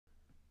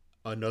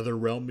Another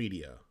Realm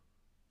Media,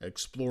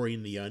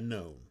 exploring the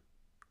unknown,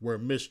 where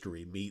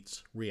mystery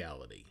meets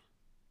reality.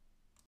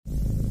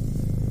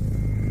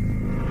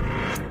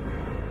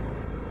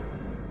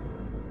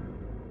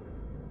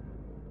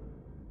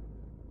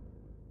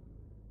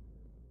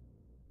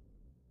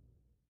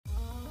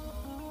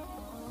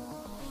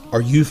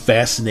 Are you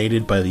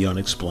fascinated by the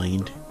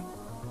unexplained?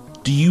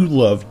 Do you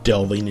love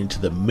delving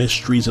into the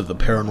mysteries of the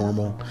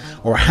paranormal,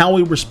 or how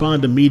we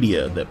respond to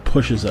media that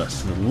pushes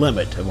us to the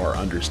limit of our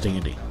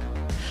understanding?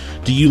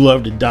 Do you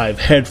love to dive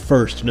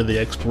headfirst into the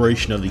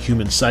exploration of the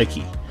human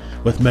psyche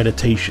with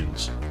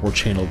meditations or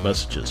channeled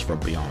messages from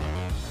beyond?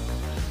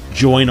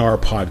 Join our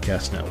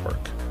podcast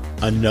network,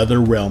 Another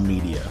Realm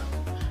Media,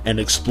 and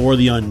explore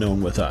the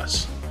unknown with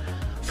us.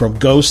 From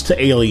ghosts to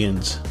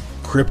aliens,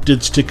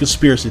 cryptids to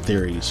conspiracy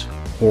theories,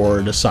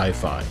 horror to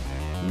sci-fi,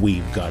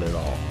 we've got it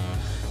all.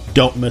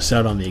 Don't miss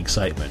out on the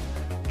excitement.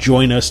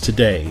 Join us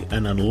today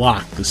and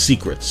unlock the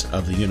secrets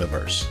of the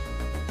universe.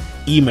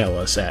 Email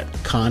us at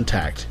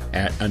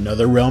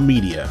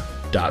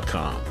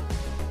contact@anotherrealmmedia.com.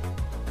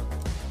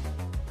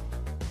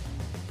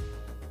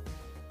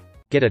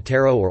 Get a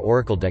tarot or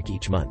oracle deck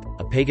each month,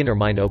 a pagan or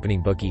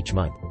mind-opening book each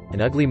month, an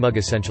ugly mug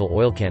essential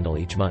oil candle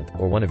each month,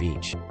 or one of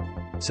each.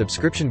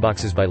 Subscription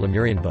boxes by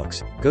Lemurian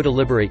Books. Go to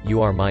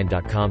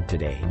liberateyourmind.com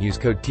today and use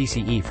code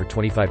TCE for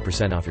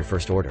 25% off your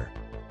first order.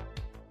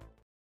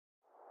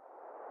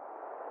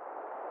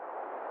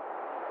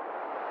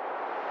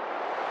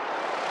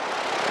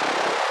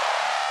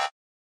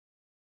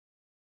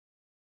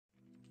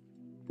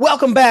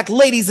 Welcome back,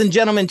 ladies and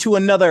gentlemen, to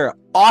another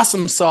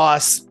awesome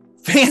sauce,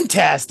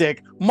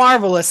 fantastic,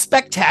 marvelous,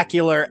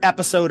 spectacular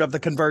episode of the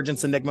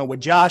Convergence Enigma with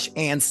Josh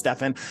and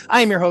Stefan. I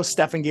am your host,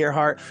 Stefan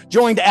Gearhart,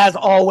 joined as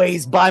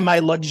always by my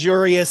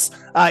luxurious,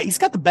 he's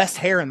got the best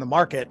hair in the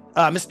market,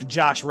 Mr.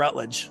 Josh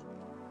Rutledge.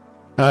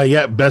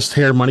 Yeah, best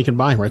hair money can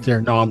buy right there.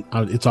 No,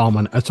 it's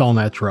all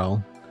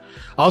natural.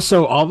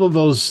 Also, all of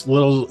those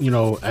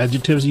little,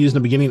 adjectives you used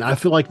in the beginning, I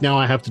feel like now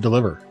I have to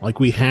deliver. Like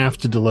we have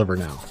to deliver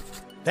now.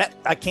 That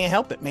I can't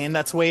help it, man.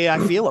 That's the way I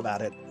feel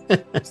about it.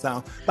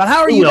 So, but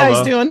how are you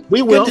guys doing?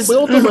 We'll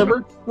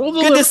deliver.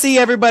 Good to see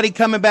everybody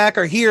coming back,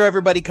 or hear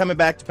everybody coming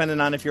back, depending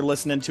on if you're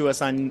listening to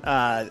us on,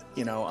 on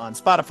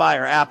Spotify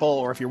or Apple,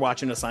 or if you're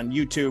watching us on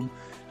YouTube.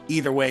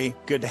 Either way,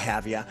 good to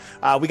have you.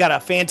 We got a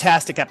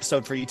fantastic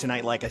episode for you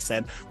tonight. Like I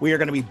said, we are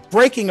going to be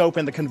breaking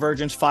open the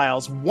Convergence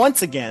files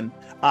once again,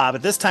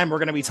 but this time we're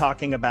going to be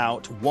talking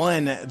about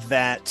one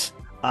that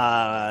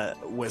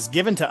was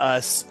given to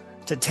us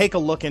to take a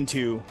look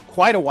into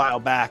quite a while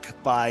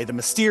back by the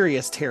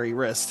mysterious Terry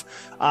Rist,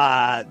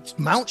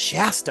 Mount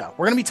Shasta.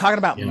 We're going to be talking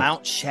about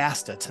Mount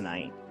Shasta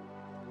tonight.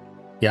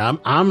 Yeah,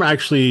 I'm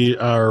actually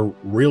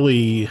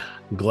really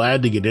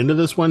glad to get into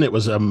this one. It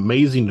was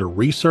amazing to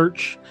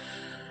research.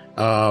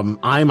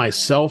 I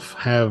myself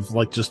have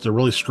just a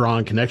really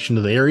strong connection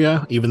to the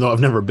area, even though I've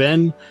never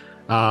been.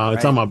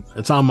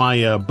 It's on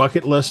my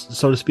bucket list,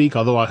 so to speak.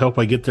 Although I hope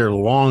I get there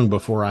long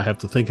before I have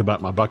to think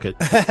about my bucket.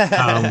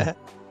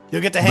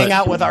 You'll get to hang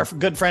out with our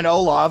good friend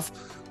Olav.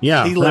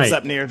 Yeah, he lives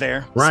up near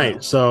there.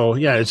 Right. So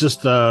yeah, it's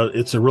just a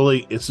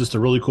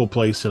really cool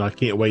place, and I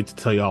can't wait to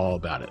tell you all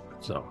about it.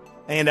 So.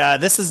 And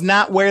this is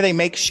not where they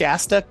make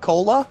Shasta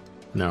cola.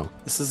 No,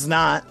 this is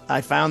not. I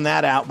found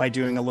that out by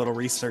doing a little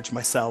research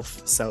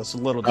myself, so I was a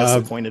little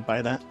disappointed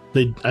by that.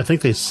 I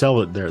think they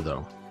sell it there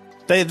though.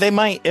 They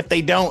might. If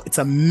they don't, it's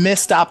a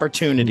missed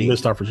opportunity.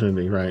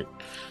 Right?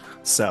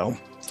 So.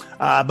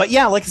 But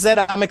yeah, like I said,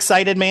 I'm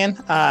excited, man.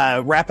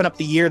 Wrapping up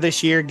the year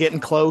this year, getting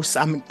close.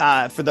 I'm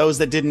for those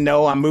that didn't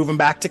know, I'm moving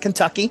back to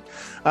Kentucky.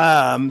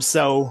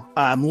 So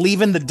I'm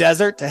leaving the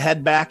desert to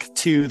head back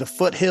to the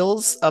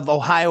foothills of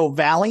Ohio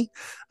Valley,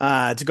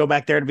 to go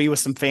back there to be with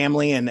some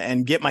family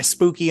and get my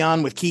spooky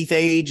on with Keith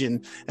Age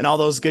and all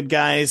those good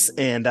guys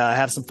and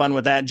have some fun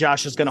with that.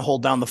 Josh is going to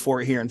hold down the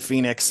fort here in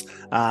Phoenix.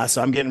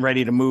 So I'm getting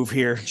ready to move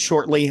here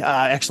shortly.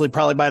 Actually,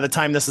 probably by the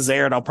time this is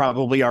aired, I'll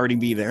probably already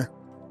be there.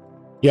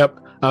 Yep.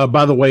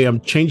 By the way,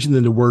 I'm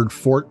changing the word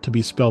fort to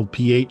be spelled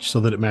PH so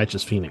that it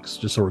matches Phoenix,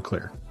 just so we're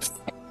clear.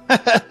 All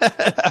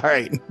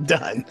right,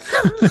 done.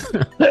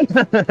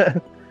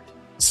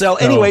 So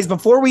anyways,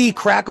 before we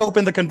crack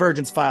open the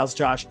Convergence files,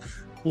 Josh,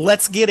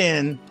 let's get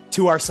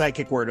into our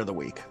psychic word of the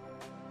week.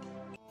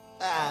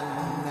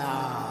 And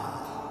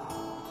now,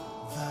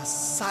 the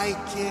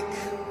psychic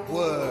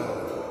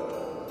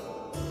word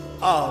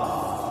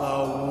of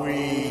the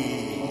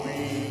week.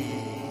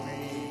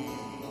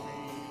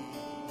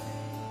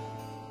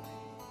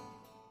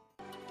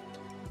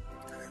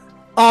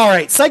 All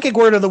right, psychic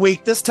word of the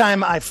week. This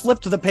time I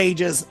flipped the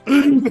pages.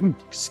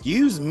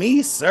 Excuse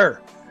me, sir.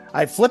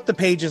 I flipped the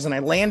pages and I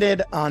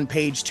landed on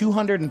page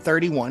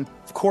 231.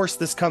 Of course,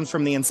 this comes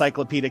from the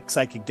Encyclopedic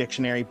Psychic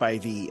Dictionary by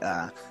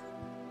the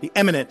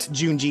eminent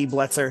June G.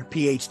 Bletzer,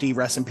 PhD.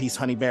 Rest in peace,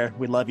 Honey Bear.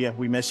 We love you.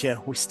 We miss you.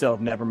 We still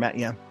have never met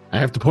you. I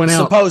have to point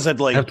out.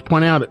 Supposedly.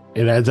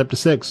 It adds up to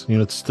 6.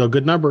 It's still a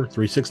good number.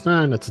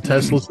 369. That's a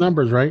Tesla's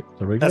numbers, right?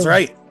 That's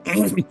right.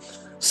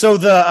 So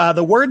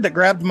the word that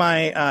grabbed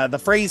my the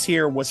phrase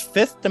here was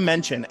fifth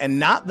dimension, and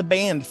not the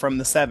band from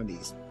the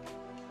 70s.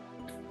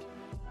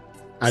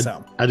 I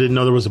didn't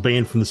know there was a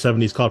band from the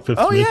 70s called Fifth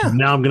Dimension. Yeah.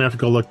 Now I'm gonna have to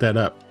go look that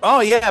up.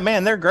 Oh yeah,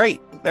 man, they're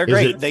great. They're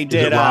great. They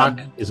did is it rock?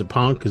 Is it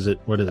punk? Is it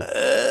what is it?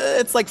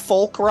 It's like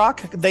folk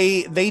rock.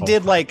 They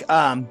did like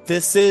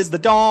this is the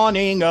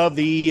dawning of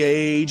the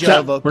age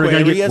of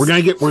Aquarius. We're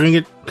gonna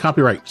get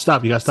copyright.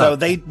 Stop. You gotta stop. So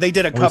they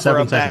did a cover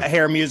of that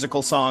Hair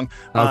musical song.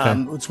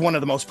 Okay. It's one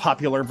of the most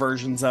popular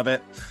versions of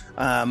it.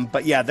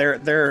 But yeah,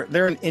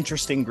 they're an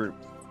interesting group.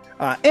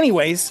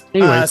 Anyways,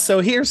 so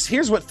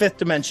here's what Fifth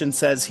Dimension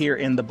says here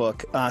in the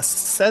book.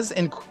 Says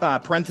in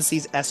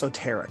parentheses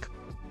esoteric.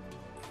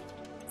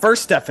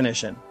 First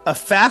definition, a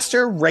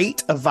faster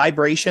rate of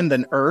vibration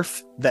than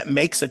Earth that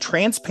makes a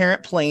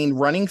transparent plane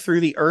running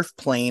through the Earth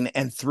plane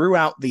and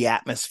throughout the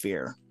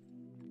atmosphere.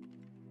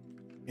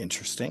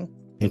 Interesting.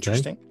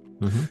 Okay.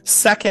 Mm-hmm.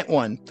 Second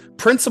one,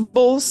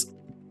 principles,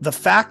 the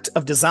fact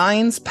of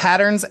designs,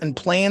 patterns, and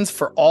plans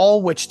for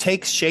all which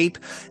takes shape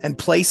and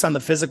place on the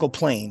physical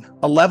plane.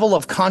 A level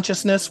of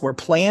consciousness where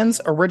plans,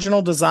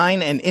 original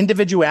design, and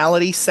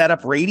individuality set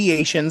up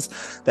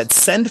radiations that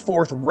send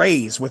forth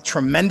rays with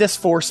tremendous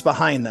force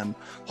behind them,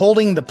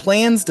 holding the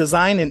plans,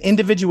 design, and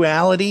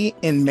individuality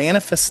in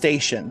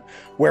manifestation,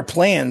 where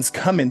plans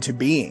come into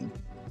being.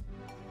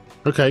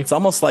 Okay. It's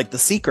almost like The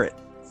Secret.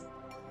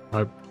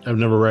 I've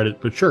never read it,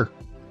 but sure.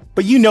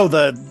 But you know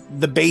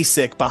the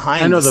basic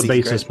behind. I know the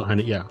basis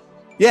behind it. Yeah.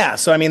 Yeah.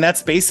 So I mean,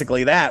 that's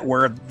basically that,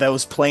 where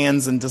those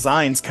plans and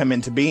designs come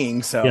into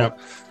being. So yep.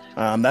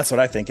 That's what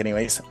I think,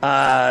 anyways.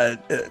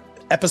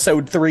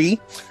 Episode 3,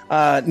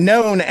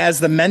 known as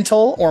the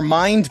mental or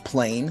mind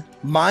plane,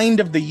 mind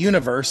of the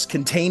universe,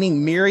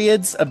 containing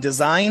myriads of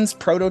designs,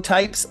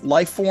 prototypes,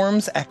 life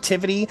forms,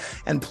 activity,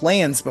 and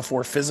plans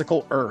before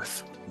physical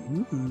Earth.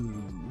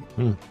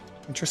 Ooh.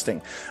 Interesting.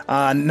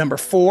 Number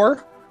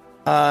 4.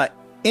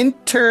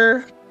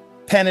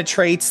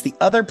 Interpenetrates the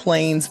other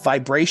plane's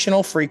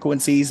vibrational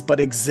frequencies, but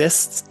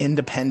exists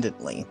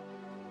independently.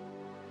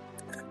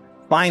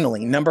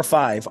 Finally, number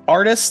 5,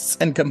 artists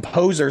and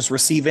composers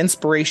receive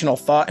inspirational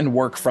thought and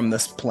work from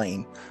this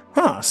plane.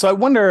 So I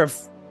wonder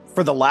if,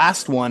 for the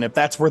last one, if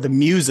that's where the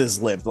muses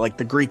lived, like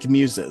the Greek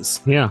muses.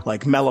 Yeah.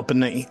 Like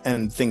Melopone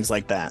and things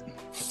like that.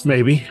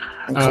 Maybe.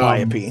 And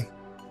Calliope.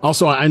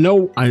 Also, I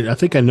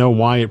think I know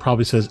why it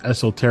probably says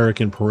esoteric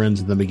in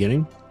parens in the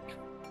beginning.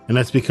 And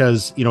that's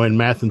because, in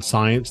math and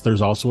science,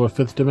 there's also a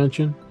fifth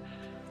dimension.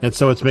 And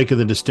so it's making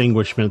the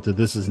distinguishment that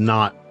this is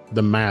not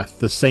the math,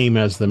 the same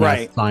as the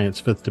math science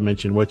fifth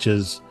dimension, which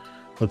is,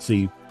 let's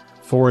see,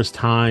 4 is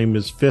time,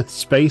 is 5th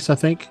space, I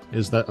think.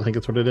 I think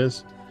that's what it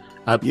is.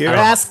 You're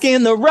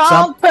asking the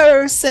wrong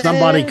person.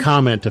 Somebody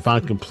comment if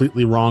I'm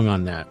completely wrong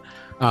on that.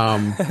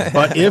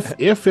 But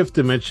if fifth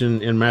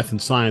dimension in math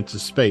and science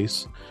is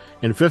space,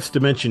 and fifth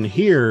dimension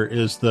here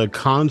is the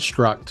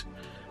construct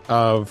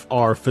of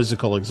our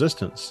physical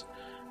existence,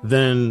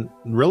 then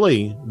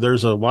really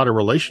there's a lot of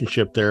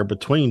relationship there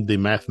between the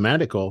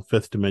mathematical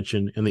fifth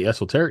dimension and the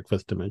esoteric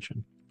fifth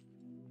dimension.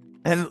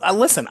 And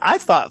listen, I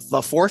thought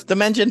the fourth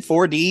dimension,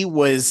 4D,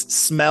 was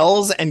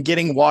smells and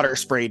getting water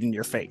sprayed in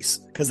your face,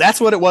 because that's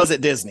what it was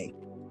at Disney.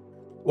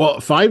 Well,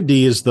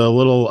 5D is the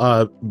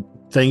little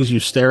things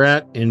you stare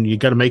at, and you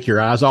got to make your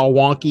eyes all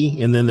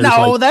wonky. And then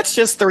there's that's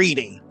just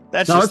 3D.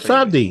 It's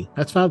 5D.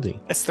 That's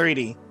 5D. It's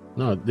 3D.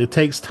 No, it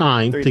takes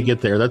time 3D. to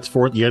get there. That's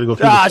fourth. You got to go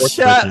through the fourth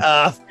shut dimension.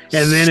 Up.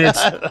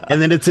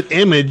 And then it's an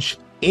image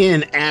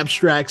in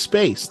abstract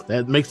space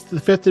that makes the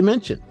fifth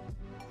dimension.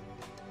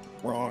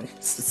 Wrong.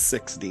 It's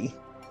 6D.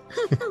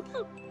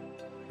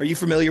 Are you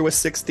familiar with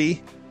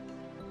 6D?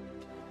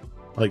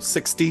 Like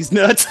 60s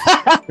nuts.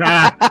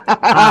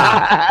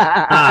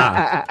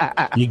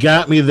 You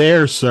got me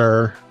there,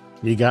 sir.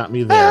 You got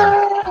me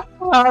there.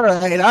 All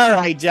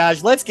right,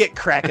 Josh. Let's get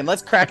cracking.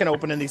 Let's crack and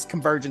open these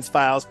Convergence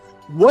files.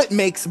 What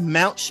makes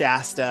Mount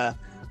Shasta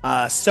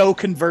so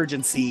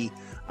convergency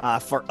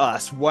for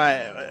us? What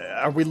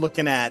are we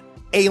looking at?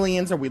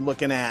 Aliens? Are we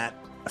looking at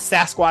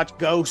Sasquatch,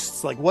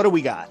 ghosts? Like, what do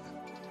we got?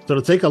 So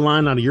to take a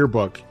line out of your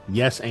book,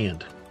 yes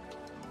and.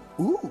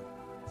 Ooh.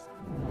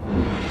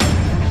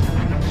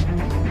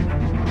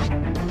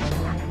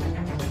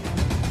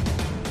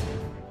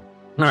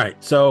 All right,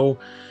 so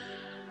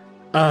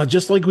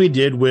just like we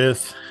did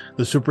with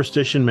the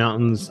Superstition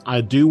Mountains, I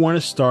do want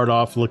to start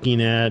off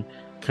looking at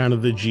kind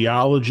of the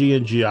geology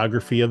and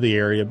geography of the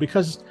area,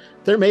 because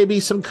there may be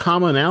some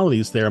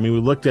commonalities there. I mean, we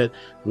looked at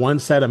one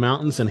set of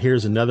mountains, and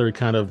here's another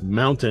kind of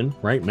mountain,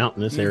 right?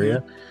 Mountainous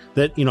area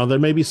that, there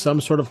may be some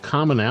sort of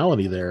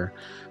commonality there.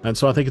 And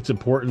so I think it's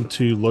important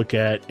to look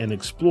at and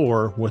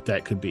explore what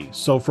that could be.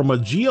 So from a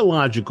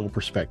geological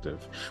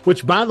perspective,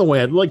 which, by the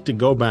way, I'd like to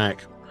go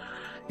back,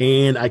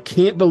 and I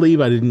can't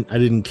believe I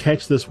didn't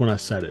catch this when I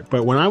said it.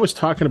 But when I was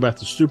talking about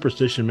the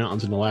Superstition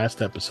Mountains in the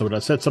last episode, I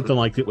said something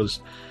like it was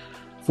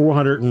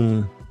 400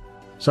 and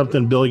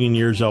something billion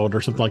years old,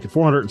 or something like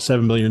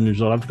 407 billion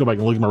years old. I have to go back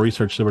and look at my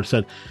research. So it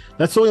said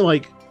that's only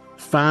like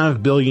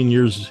 5 billion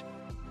years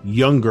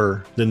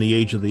younger than the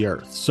age of the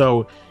Earth.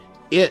 So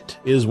it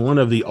is one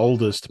of the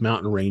oldest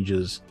mountain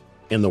ranges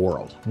in the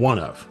world. One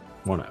of.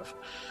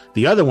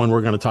 The other one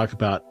we're going to talk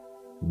about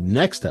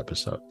next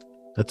episode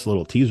That's a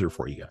little teaser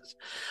for you guys.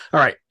 All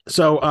right.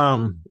 So,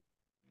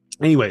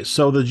 anyway,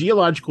 so the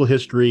geological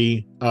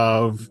history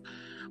of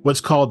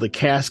what's called the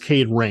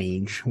Cascade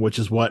Range, which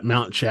is what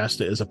Mount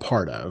Shasta is a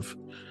part of.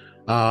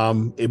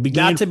 It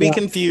began not to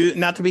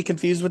be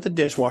confused with the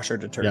dishwasher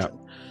detergent.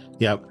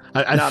 Yep.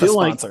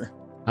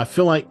 I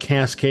feel like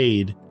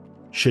Cascade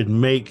should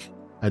make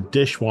a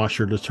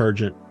dishwasher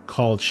detergent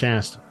called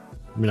Shasta.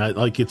 I mean,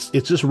 it's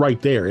just right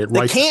there.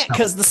 They can't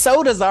because the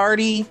soda's got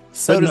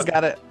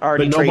it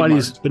already. But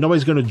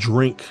nobody's going to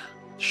drink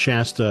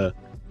Shasta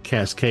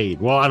Cascade.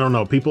 Well, I don't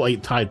know. People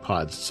ate Tide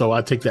Pods, so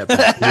I take that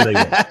back.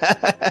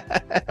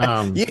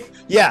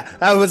 Yeah,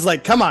 I was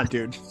like, come on,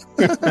 dude.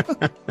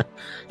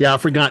 Yeah, I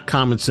forgot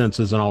common sense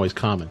isn't always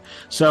common.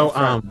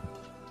 So,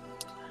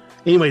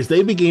 anyways,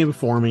 they began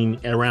forming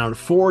around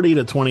 40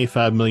 to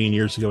 25 million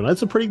years ago.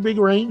 That's a pretty big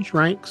range,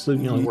 right? So,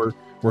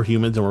 we're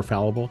humans and we're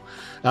fallible.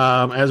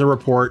 As a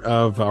result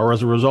of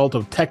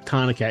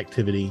tectonic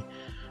activity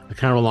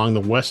kind of along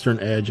the western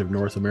edge of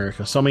North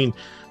America. So, I mean,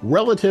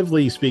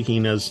 relatively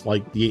speaking, as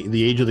like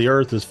the age of the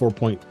Earth is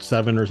 4.7 or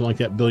something like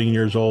that billion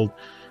years old,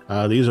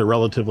 these are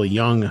relatively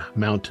young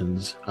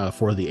mountains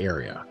for the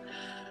area.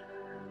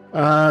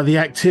 The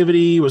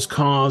activity was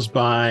caused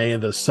by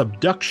the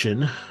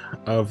subduction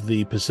of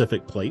the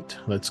Pacific plate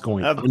that's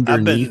going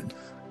underneath.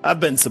 I've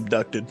been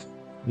subducted.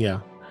 Yeah.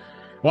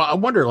 Well, I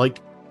wonder,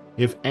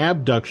 if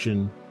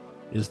abduction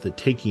is the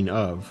taking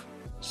of,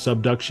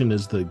 subduction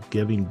is the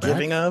giving back.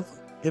 Giving of?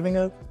 I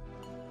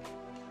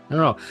don't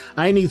know.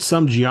 I need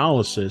some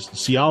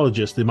geologists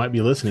that might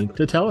be listening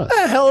to tell us.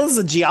 What the hell is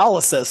a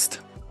geologist?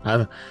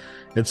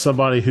 It's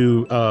somebody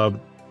who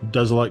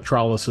does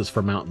electrolysis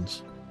for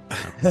mountains.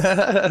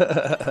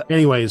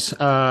 Anyways,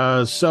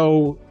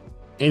 the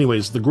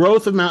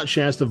growth of Mount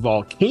Shasta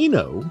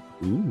volcano.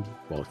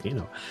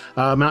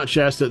 Mount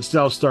Shasta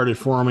itself started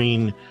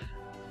forming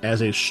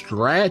as a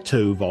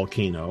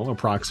stratovolcano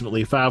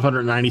approximately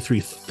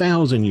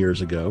 593,000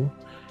 years ago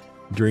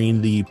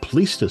during the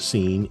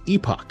Pleistocene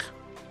epoch.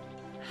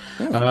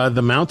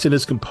 The mountain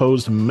is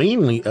composed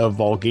mainly of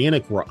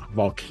volcanic rock.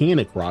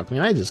 I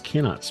mean, I just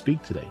cannot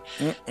speak today,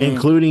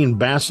 including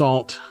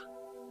basalt,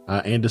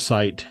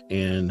 andesite,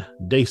 and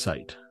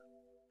dacite,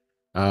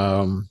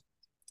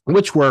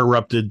 which were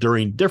erupted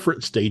during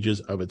different stages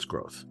of its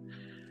growth.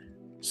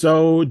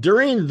 So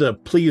during the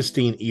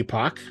Pleistocene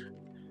epoch,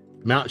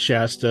 Mount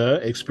Shasta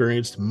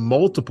experienced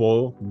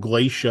multiple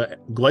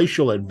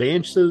glacial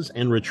advances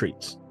and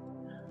retreats.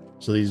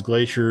 So these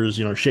glaciers,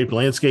 shaped the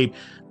landscape.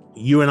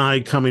 You and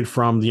I, coming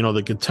from,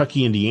 the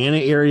Kentucky, Indiana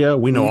area,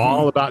 we know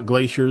all about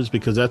glaciers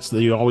because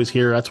you always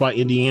hear that's why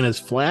Indiana is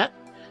flat,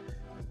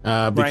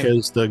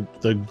 because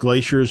the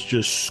glaciers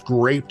just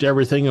scraped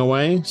everything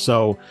away.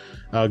 So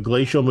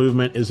glacial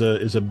movement is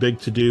a big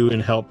to do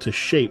and help to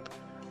shape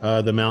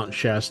the Mount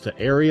Shasta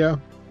area.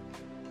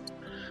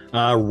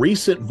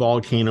 Recent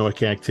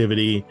volcanic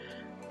activity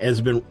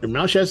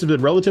Mount Shasta has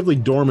been relatively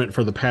dormant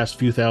for the past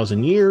few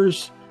thousand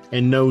years,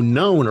 and no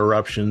known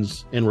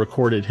eruptions in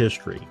recorded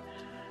history.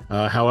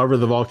 However,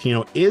 the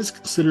volcano is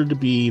considered to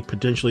be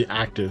potentially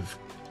active.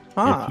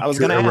 I was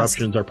going to ask.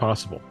 Eruptions are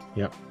possible.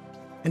 Yep.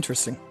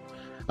 Interesting.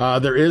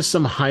 There is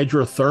some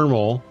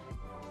hydrothermal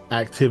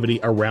activity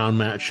around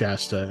Mount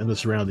Shasta and the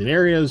surrounding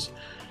areas,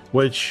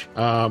 which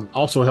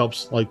also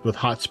helps with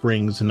hot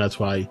springs, and that's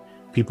why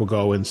people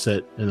go and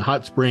sit in the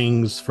hot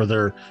springs for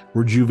their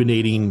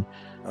rejuvenating,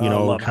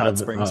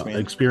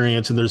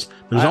 experience. And there's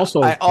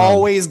also I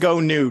always go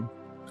nude.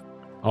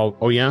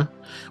 Oh yeah,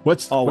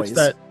 what's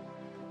that?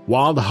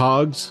 Wild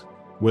Hogs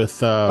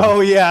with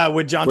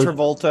with John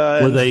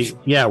Travolta. Were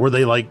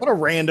they what a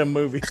random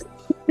movie.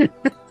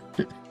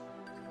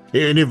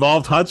 It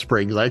involved hot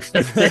springs.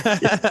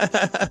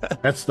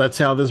 That's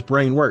how this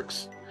brain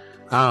works.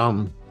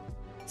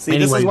 This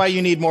is why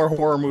you need more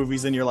horror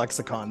movies in your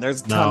lexicon.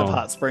 There's a ton of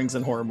hot springs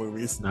and horror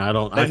movies.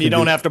 You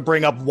don't have to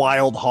bring up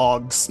Wild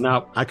Hogs.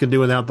 No, I could do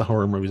without the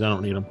horror movies. I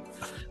don't need them.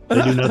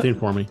 They do nothing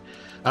for me.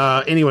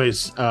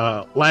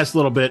 Last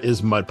little bit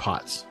is mud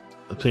pots.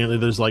 Apparently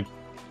there's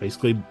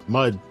basically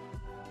mud,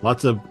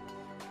 lots of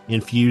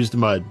infused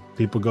mud.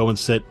 People go and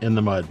sit in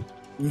the mud.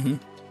 Mm-hmm.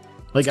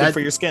 It's good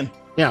for your skin.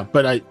 Yeah,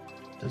 but I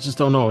just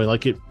don't know.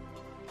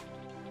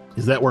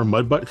 Is that where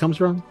mud butt comes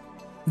from?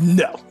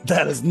 No,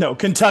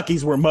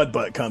 Kentucky's where mud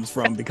butt comes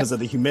from because of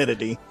the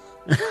humidity.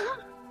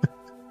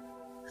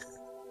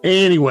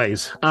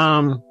 Anyways,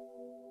 and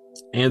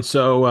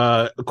so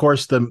of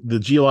course the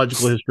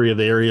geological history of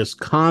the area is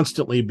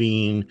constantly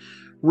being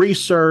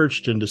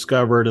researched and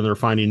discovered, and they're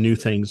finding new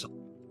things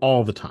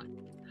all the time.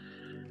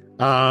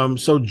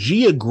 So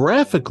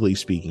geographically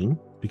speaking,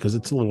 because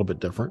it's a little bit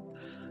different,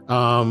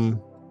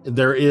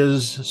 there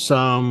is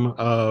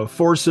some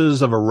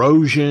forces of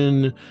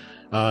erosion,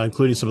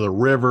 including some of the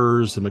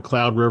rivers. The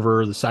McCloud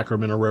River, the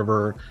Sacramento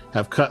River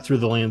have cut through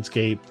the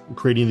landscape,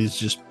 creating these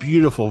just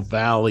beautiful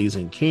valleys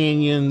and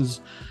canyons.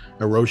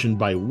 Erosion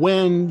by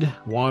wind,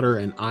 water,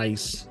 and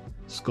ice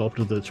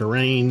sculpted the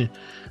terrain.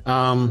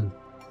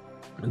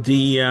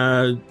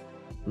 The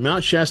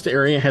Mount Shasta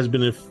area has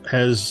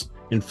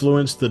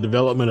influenced the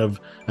development of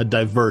a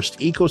diverse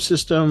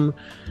ecosystem,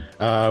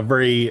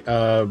 very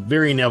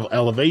varying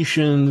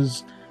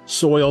elevations,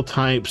 soil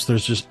types.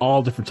 There's just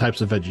all different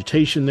types of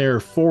vegetation there,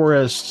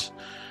 forests,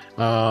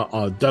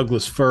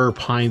 Douglas fir,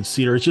 pine,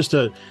 cedar. It's just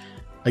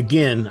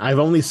again, I've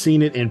only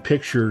seen it in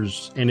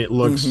pictures, and it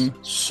looks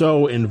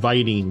so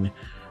inviting.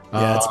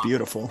 Yeah, it's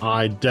beautiful.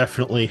 I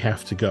definitely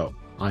have to go.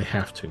 I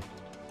have to.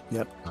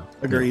 Yep.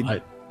 Agreed.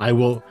 I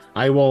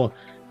will,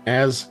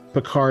 as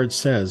Picard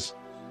says,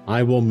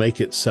 I will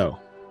make it so.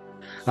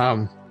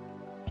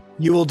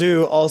 You will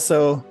do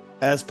also,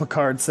 as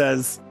Picard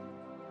says,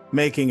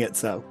 making it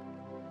so.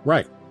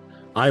 Right.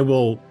 I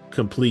will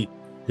complete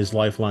his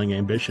lifelong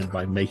ambition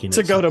by making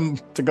it go to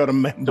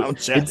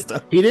Mount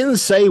Shasta. He didn't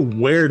say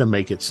where to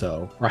make it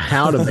so or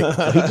how to make it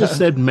so. He just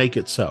said make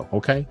it so.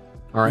 Okay.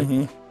 All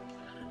right.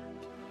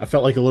 I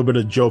felt like a little bit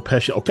of Joe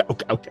Pesci.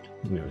 Okay.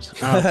 Anyways,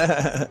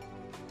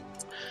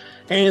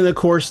 and of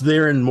course,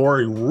 there in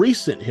more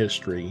recent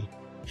history,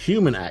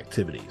 human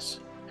activities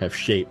have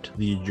shaped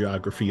the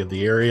geography of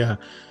the area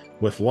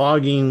with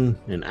logging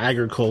and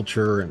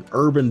agriculture and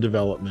urban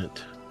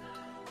development,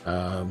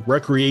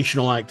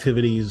 recreational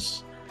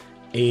activities,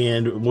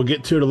 and we'll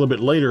get to it a little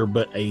bit later,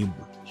 but a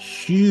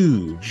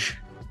huge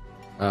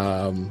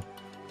kind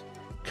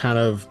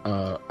of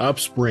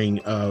upspring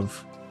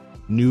of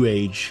New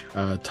Age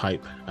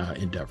type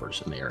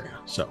endeavors in the area.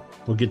 So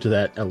we'll get to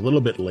that a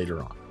little bit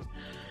later on.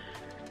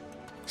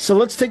 So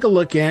let's take a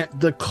look at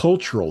the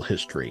cultural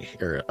history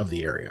of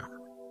the area.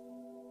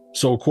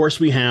 So, of course,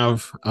 we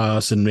have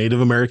some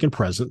Native American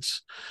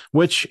presence,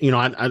 which,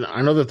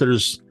 I know that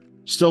there's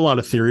still a lot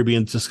of theory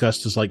being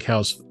discussed as like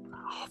how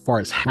far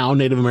as how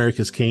Native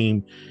Americans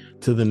came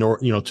to the north,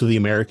 to the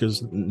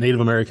Americas. Native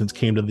Americans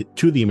came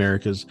to the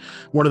Americas.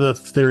 One of the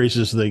theories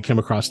is they came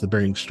across the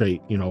Bering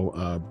Strait,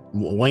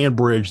 land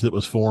bridge that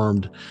was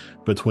formed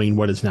between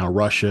what is now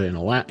Russia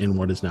and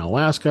what is now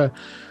Alaska.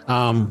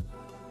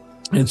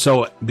 And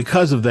so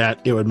because of that,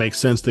 it would make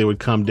sense they would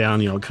come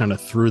down, kind of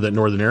through that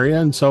northern area.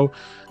 And so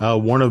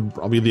one of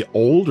probably the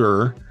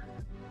older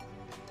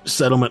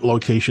settlement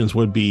locations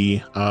would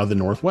be the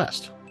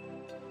Northwest.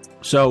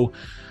 So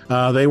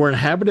they were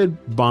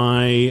inhabited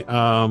by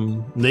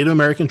Native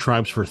American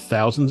tribes for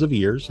thousands of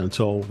years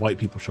until white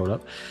people showed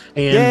up.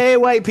 And yay,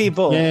 white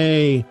people!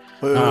 Yay!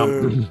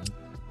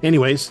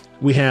 Anyways,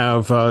 we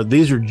have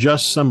these are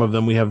just some of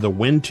them. We have the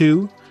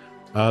Wintu,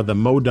 the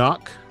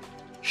Modoc,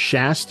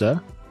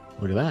 Shasta.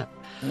 Look at that.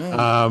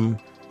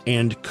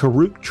 And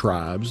Karuk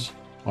tribes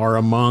are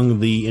among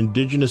the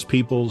indigenous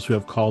peoples who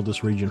have called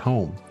this region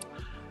home.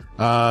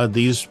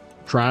 These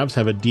tribes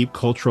have a deep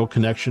cultural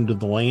connection to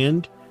the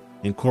land,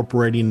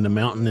 incorporating the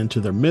mountain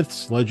into their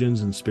myths, legends,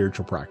 and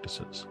spiritual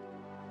practices.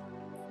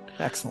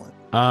 Excellent.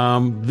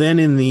 Then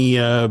in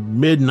the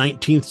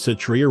mid-19th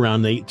century,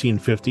 around the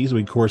 1850s,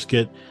 we, of course,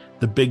 get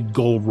the big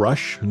gold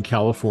rush in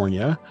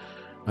California.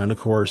 And, of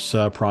course,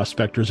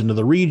 prospectors into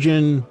the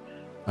region,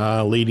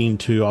 leading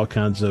to all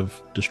kinds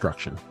of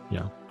destruction.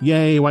 Yeah.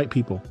 Yay, white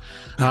people.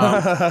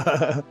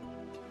 Then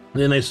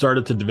they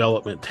started to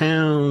development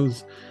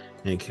towns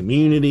and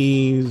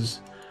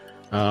communities.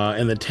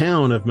 And the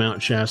town of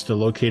Mount Shasta,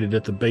 located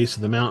at the base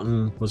of the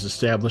mountain, was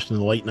established in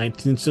the late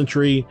 19th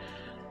century.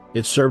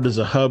 It served as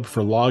a hub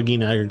for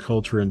logging,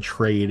 agriculture, and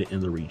trade in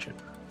the region.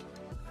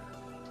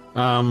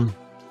 From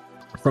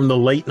the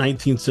late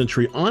 19th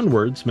century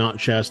onwards, Mount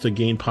Shasta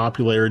gained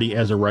popularity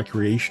as a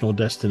recreational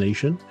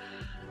destination.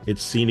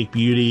 Its scenic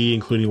beauty,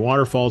 including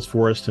waterfalls,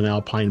 forests, and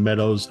alpine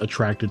meadows,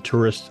 attracted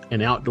tourists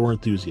and outdoor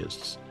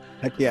enthusiasts.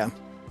 Heck yeah.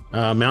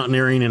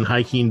 Mountaineering and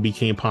hiking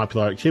became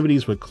popular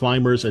activities, with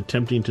climbers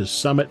attempting to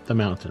summit the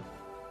mountain.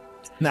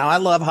 Now, I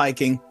love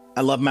hiking.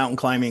 I love mountain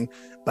climbing,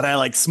 but I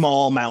like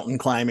small mountain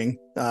climbing.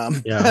 Yeah.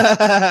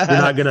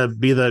 You're not going to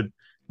be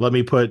let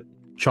me put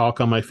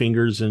chalk on my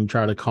fingers and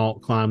try to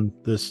climb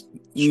this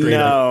straight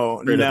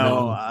up.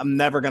 No, I'm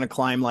never going to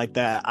climb like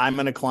that. I'm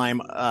going to climb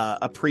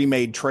a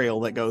pre-made trail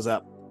that goes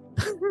up.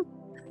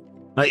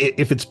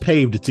 If it's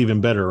paved, it's even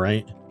better,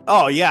 right?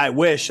 Oh yeah, I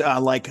wish.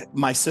 Like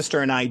my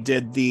sister and I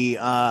did the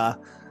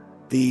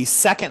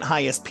second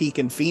highest peak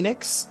in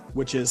Phoenix,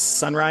 which is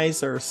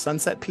Sunrise or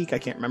Sunset Peak. I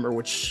can't remember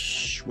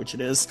which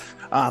it is.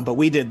 But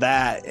we did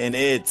that, and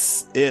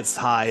it's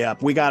high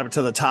up. We got up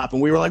to the top,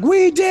 and we were like,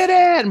 "We did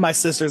it!" And my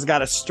sister's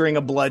got a string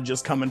of blood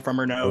just coming from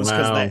her nose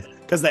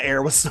because the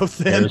air was so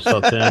thin.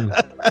 So thin.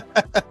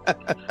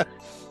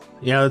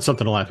 Yeah, that's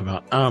something to laugh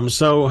about.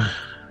 So.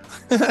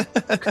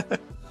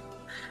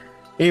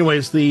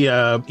 Anyways,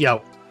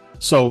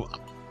 so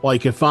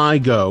like if I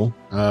go,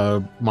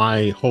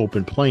 my hope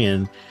and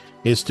plan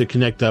is to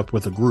connect up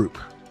with a group,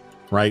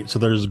 right? So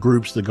there's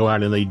groups that go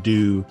out and they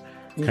do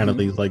kind of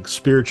these like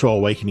spiritual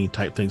awakening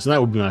type things. And that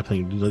would be my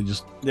thing.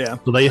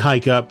 So they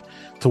hike up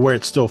to where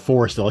it's still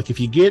forested. Like if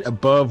you get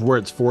above where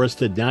it's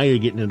forested, now you're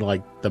getting into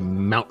like the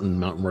mountain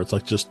where it's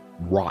like just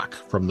rock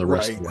from the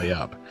rest of the way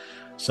up.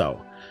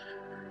 So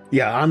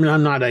yeah, I'm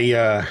not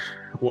a,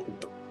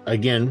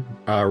 again,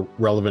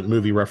 relevant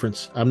movie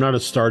reference. I'm not a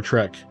Star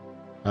Trek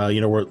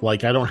Where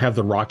like I don't have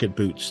the rocket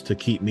boots to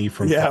keep me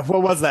from. Yeah,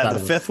 what was that? The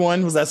fifth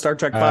one? Was that Star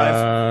Trek 5?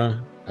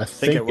 I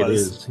think it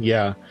is.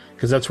 Yeah,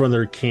 because that's when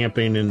they're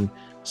camping and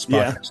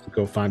Spock has to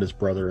go find his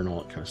brother and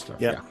all that kind of stuff.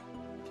 Yeah.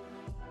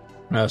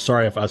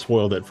 Sorry if I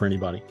spoiled it for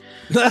anybody.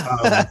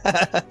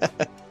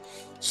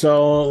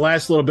 So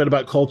last little bit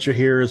about culture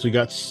here is we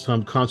got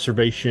some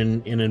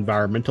conservation and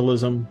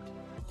environmentalism.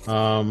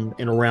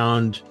 In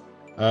around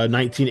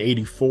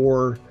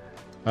 1984,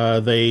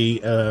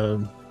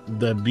 the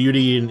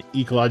beauty and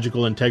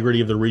ecological integrity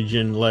of the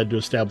region led to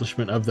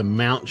establishment of the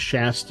Mount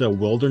Shasta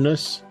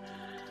Wilderness,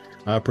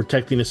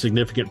 protecting a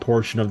significant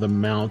portion of the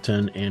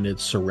mountain and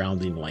its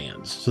surrounding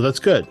lands. So that's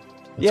good.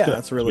 Good.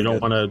 That's really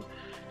good.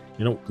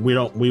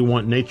 We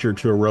want nature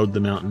to erode the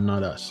mountain,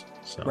 not us.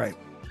 So. Right.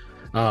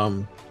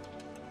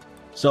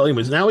 So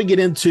anyways, now we get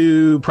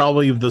into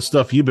probably the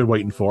stuff you've been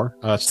waiting for,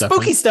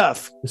 Stephanie. Spooky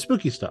stuff. The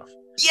spooky stuff.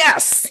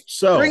 Yes.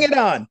 So bring it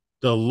on.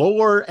 The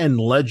lore and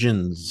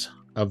legends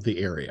of the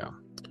area.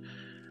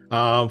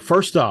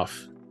 First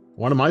off,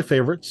 one of my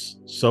favorites.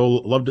 So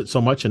loved it so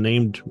much, and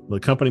named the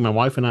company my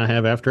wife and I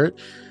have after it,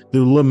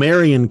 the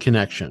Lemurian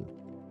Connection.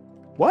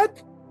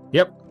 What?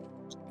 Yep.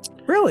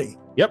 Really?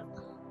 Yep.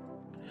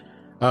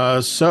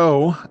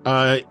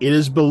 It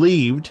is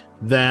believed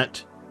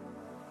that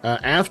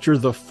after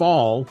the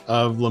fall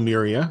of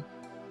Lemuria,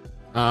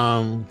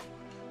 the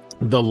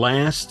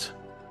last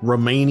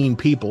remaining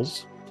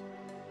peoples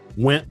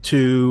went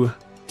to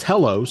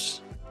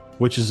Telos,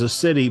 which is a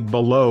city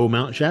below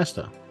Mount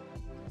Shasta.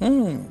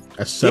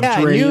 A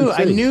subterranean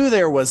city. I knew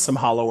there was some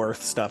Hollow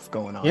Earth stuff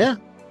going on. Yeah.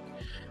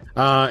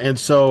 And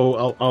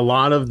so a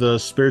lot of the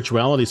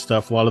spirituality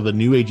stuff, a lot of the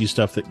New Agey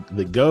stuff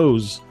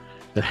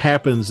that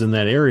happens in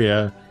that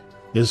area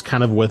is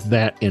kind of with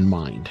that in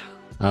mind.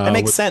 That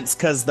makes sense,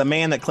 because the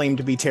man that claimed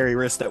to be Terry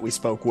Riss that we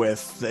spoke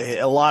with,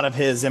 a lot of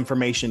his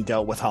information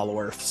dealt with Hollow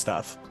Earth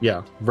stuff.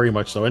 Yeah, very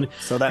much so. And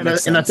so that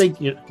makes sense. And I think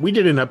we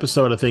did an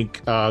episode, I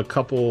think a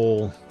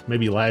couple,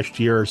 maybe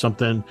last year or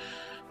something,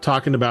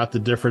 talking about the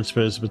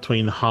differences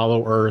between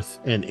Hollow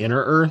Earth and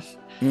Inner Earth.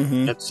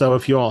 Mm-hmm. And so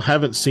if you all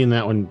haven't seen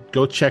that one,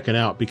 go check it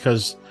out,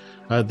 because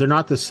they're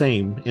not the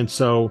same. And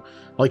so,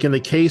 like in the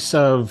case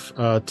of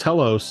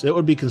Telos, it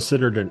would be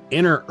considered an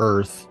Inner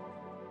Earth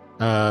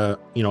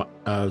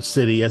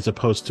city as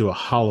opposed to a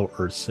Hollow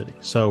Earth city.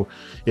 So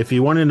if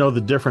you want to know the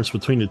difference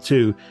between the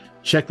two,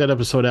 check that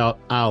episode out.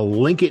 I'll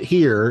link it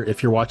here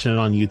if you're watching it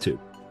on YouTube.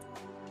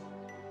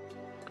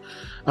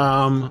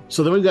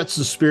 So then we've got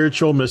some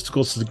spiritual,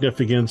 mystical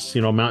significance.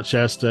 Mount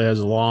Shasta has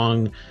a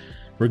long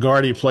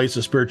regarded place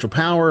of spiritual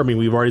power. I mean,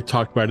 we've already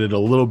talked about it a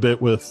little bit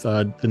with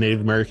the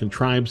Native American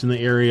tribes in the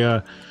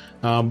area.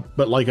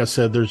 But like I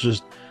said, there's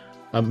just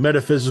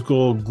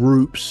metaphysical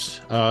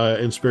groups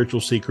and spiritual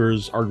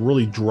seekers are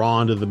really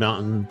drawn to the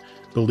mountain,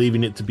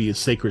 believing it to be a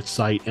sacred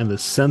site and the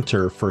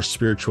center for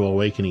spiritual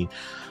awakening.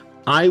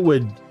 I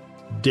would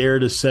dare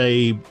to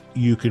say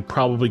you could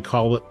probably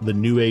call it the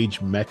New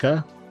Age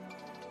Mecca,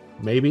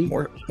 maybe.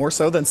 More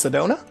so than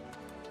Sedona?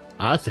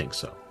 I think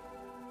so.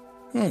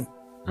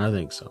 I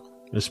think so.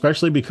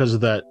 Especially because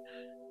of that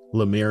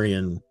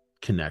Lemurian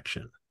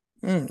connection.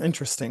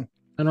 Interesting.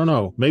 I don't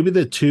know. Maybe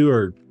the two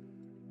are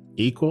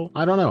equal.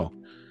 I don't know.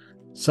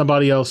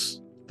 Somebody else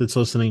that's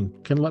listening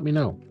can let me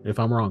know if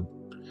I'm wrong.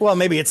 Well,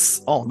 maybe it's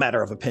all a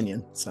matter of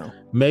opinion. So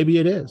maybe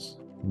it is.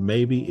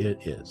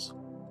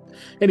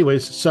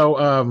 Anyways,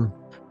 so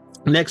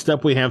next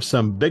up we have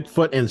some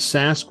Bigfoot and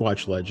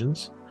Sasquatch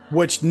legends.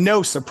 Which,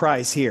 no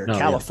surprise here.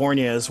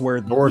 California is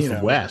where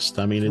Northwest.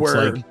 I mean, it's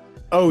like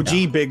OG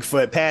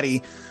Bigfoot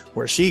Patty,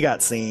 where she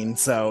got seen.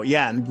 So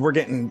yeah, and we're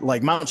getting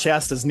like Mount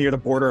Shasta's near the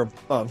border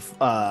of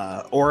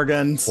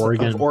Oregon.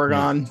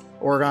 Oregon.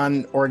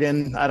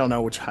 I don't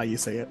know how you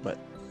say it, but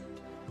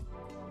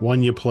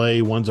one you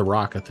play, one's a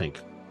rock, I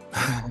think.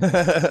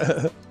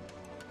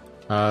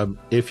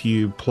 If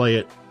you play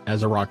it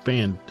as a rock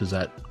band, does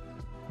that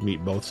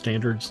meet both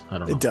standards? I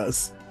don't know. It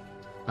does.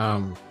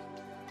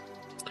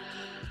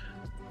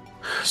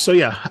 So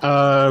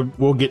yeah,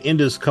 we'll get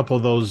into a couple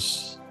of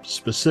those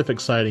specific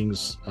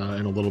sightings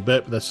in a little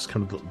bit, but that's just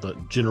kind of the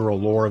general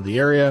lore of the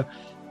area.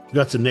 We've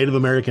got some Native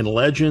American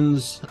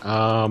legends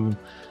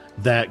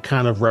that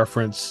kind of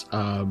reference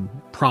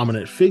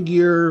prominent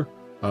figure,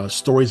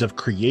 stories of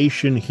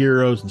creation,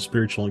 heroes, and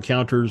spiritual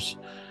encounters.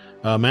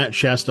 Mount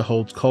Shasta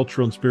holds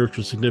cultural and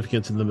spiritual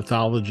significance in the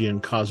mythology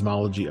and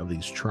cosmology of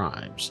these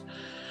tribes.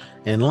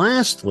 And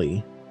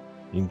lastly,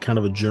 in kind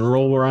of a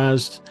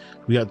generalized,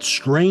 we got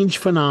strange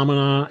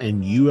phenomena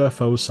and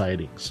UFO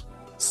sightings.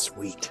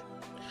 Sweet.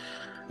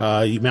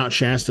 Mount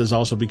Shasta has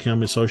also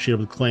become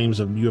associated with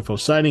claims of UFO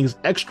sightings,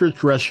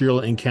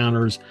 extraterrestrial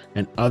encounters,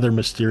 and other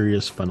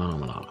mysterious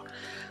phenomena.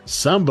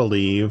 Some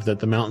believe that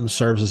the mountain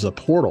serves as a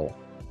portal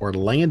or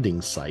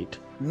landing site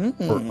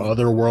for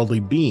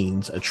otherworldly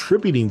beings,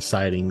 attributing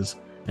sightings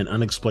and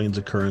unexplained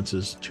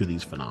occurrences to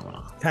these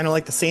phenomena. Kind of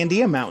like the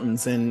Sandia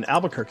Mountains in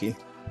Albuquerque.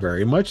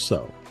 Very much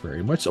so.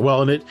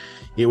 Well, and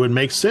it would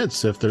make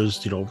sense if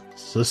there's,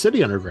 it's a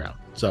city underground.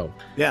 So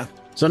yeah.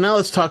 So now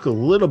let's talk a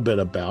little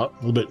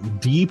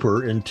bit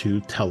deeper into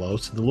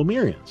Telos and the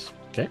Lemurians.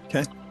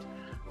 Okay.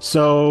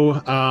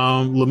 So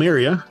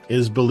Lemuria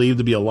is believed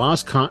to be a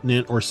lost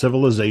continent or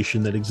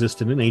civilization that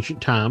existed in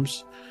ancient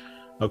times.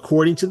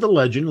 According to the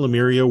legend,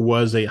 Lemuria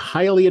was a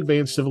highly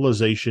advanced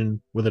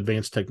civilization with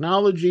advanced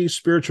technology,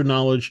 spiritual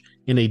knowledge,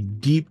 and a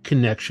deep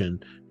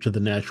connection to the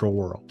natural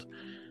world.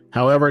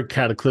 However,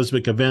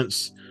 cataclysmic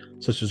events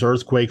such as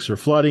earthquakes or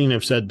flooding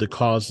have said to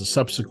cause the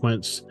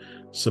subsequent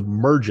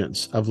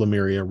submergence of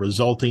Lemuria,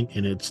 resulting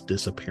in its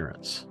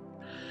disappearance.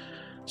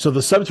 So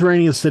the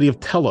subterranean city of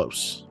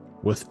Telos.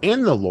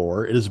 Within the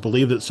lore, it is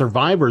believed that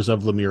survivors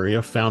of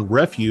Lemuria found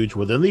refuge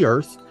within the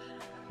earth,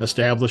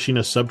 establishing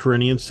a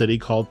subterranean city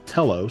called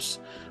Telos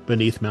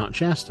beneath Mount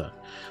Shasta.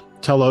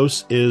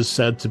 Telos is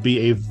said to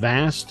be a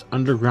vast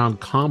underground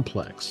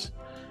complex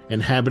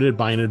inhabited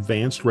by an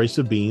advanced race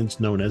of beings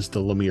known as the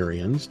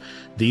Lemurians.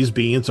 These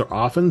beings are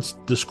often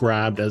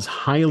described as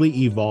highly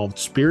evolved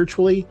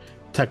spiritually,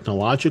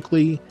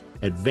 technologically,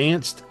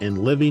 advanced, and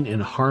living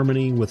in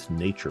harmony with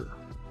nature.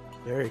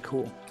 Very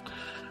cool.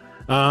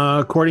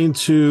 According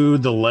to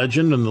the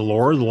legend and the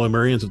lore, the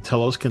Lemurians of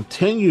Telos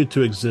continue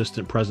to exist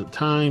in present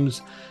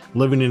times,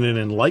 living in an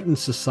enlightened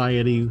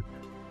society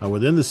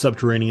within the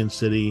subterranean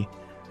city.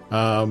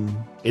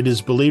 It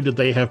is believed that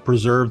they have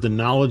preserved the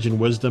knowledge and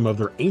wisdom of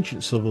their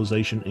ancient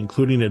civilization,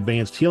 including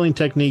advanced healing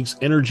techniques,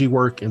 energy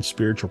work, and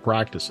spiritual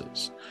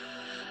practices.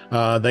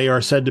 They are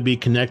said to be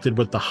connected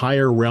with the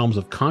higher realms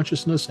of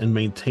consciousness and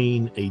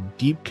maintain a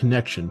deep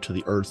connection to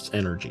the Earth's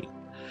energy.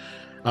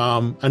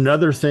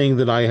 Another thing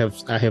that I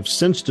have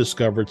since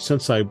discovered,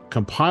 since I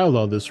compiled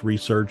all this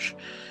research,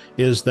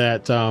 is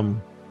that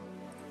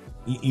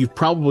you've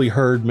probably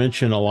heard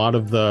mention a lot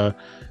of the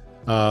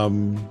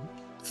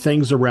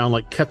things around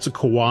like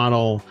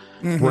Quetzalcoatl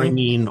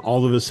bringing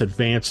all of this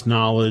advanced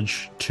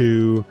knowledge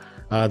to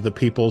the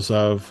peoples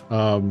of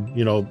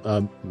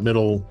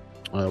middle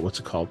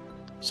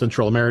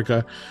Central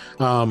America.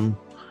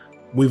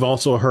 We've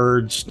also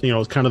heard,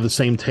 kind of the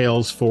same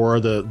tales for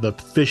the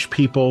fish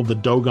people, the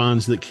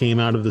Dogons that came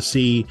out of the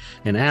sea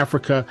in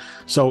Africa.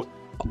 So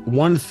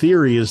one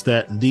theory is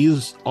that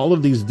all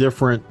of these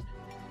different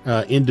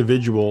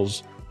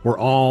individuals were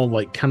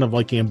all kind of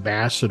like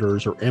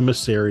ambassadors or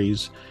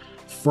emissaries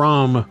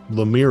from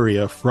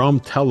Lemuria, from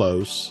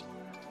Telos,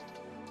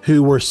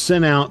 who were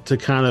sent out to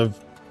kind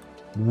of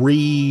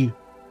restart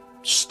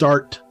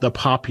the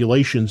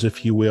populations,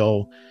 if you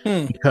will,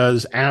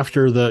 because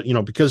after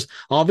because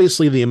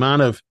obviously the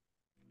amount of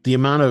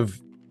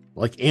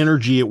like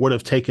energy it would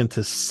have taken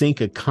to sink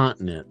a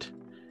continent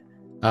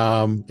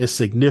is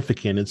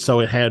significant, and so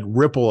it had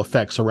ripple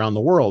effects around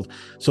the world.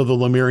 So the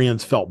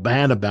Lemurians felt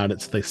bad about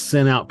it, so they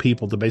sent out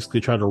people to basically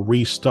try to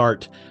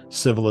restart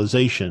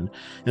civilization.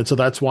 And so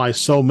that's why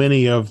so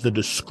many of the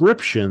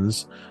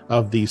descriptions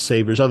of these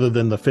saviors, other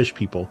than the fish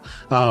people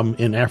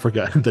in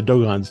Africa, the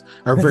Dogons,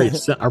 are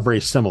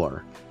very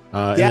similar.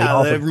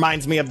 It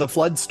reminds me of the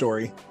flood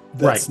story.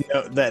 Right.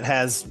 That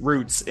has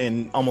roots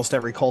in almost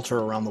every culture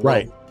around the world.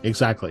 Right,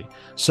 exactly.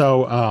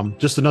 So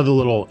just another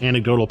little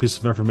anecdotal piece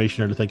of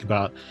information here to think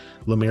about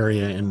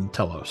Lemuria and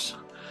Telos.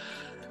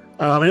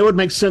 And it would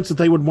make sense that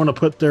they would want to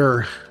put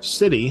their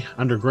city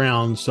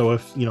underground. So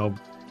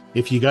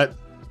if you got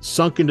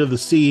sunk into the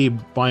sea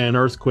by an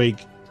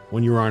earthquake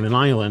when you were on an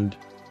island,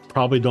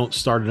 probably don't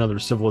start another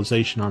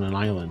civilization on an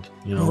island.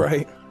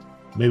 Right.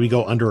 Maybe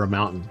go under a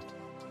mountain.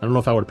 I don't know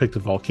if I would have picked a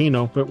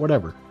volcano, but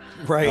whatever.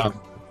 Right.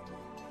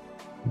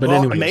 But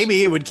anyways,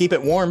 maybe it would keep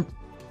it warm.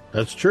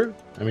 That's true.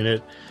 I mean,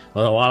 a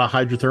lot of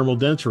hydrothermal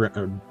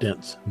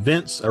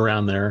vents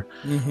around there.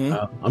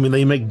 I mean,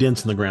 they make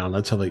dents in the ground.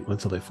 That's how they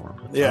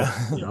form. Yeah.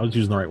 I was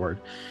using the right word.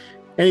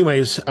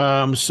 Anyways,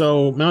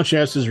 so Mount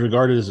Shasta is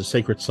regarded as a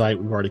sacred site.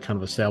 We've already kind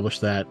of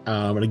established that.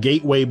 And a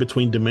gateway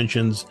between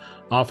dimensions,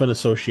 often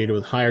associated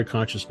with higher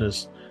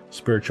consciousness,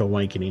 spiritual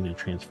awakening, and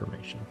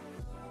transformation.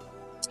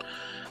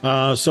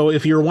 So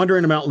if you're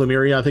wondering about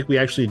Lemuria, I think we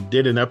actually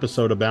did an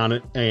episode about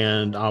it,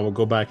 and I will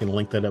go back and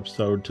link that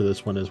episode to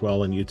this one as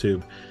well on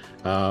YouTube.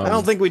 I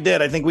don't think we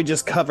did. I think we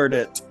just covered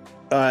it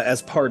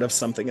as part of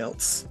something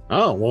else.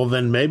 Oh, well,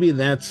 then maybe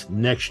that's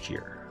next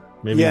year.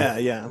 Maybe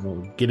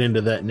we'll get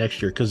into that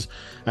next year, because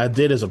I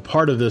did, as a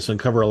part of this,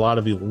 uncover a lot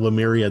of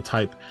Lemuria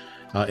type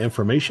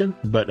information,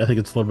 but I think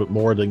it's a little bit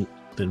more than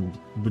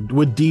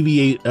would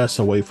deviate us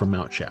away from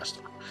Mount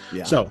Shasta.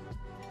 Yeah. So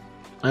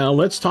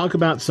let's talk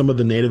about some of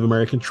the Native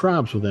American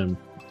tribes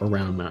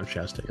around Mount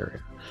Shasta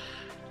area.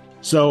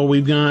 So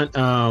we've got,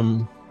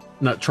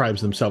 not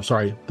tribes themselves,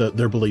 sorry,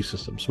 their belief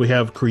systems. We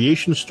have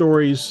creation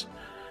stories.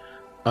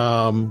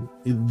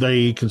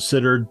 They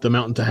considered the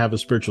mountain to have a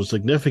spiritual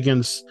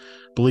significance,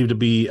 believed to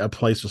be a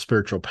place of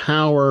spiritual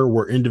power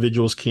where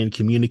individuals can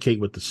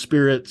communicate with the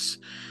spirits,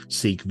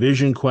 seek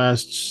vision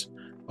quests,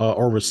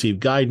 or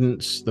receive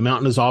guidance. The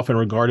mountain is often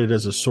regarded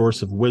as a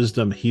source of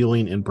wisdom,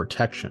 healing, and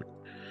protection.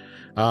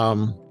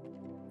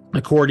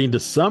 According to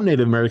some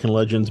Native American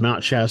legends,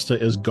 Mount Shasta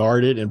is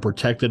guarded and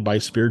protected by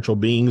spiritual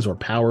beings or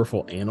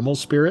powerful animal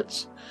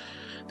spirits.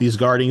 These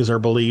guardians are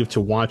believed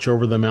to watch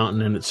over the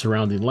mountain and its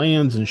surrounding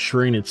lands,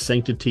 ensuring its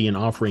sanctity and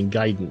offering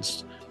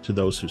guidance to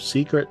those who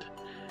seek it.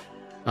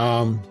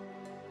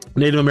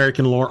 Native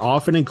American lore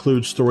often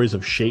includes stories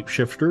of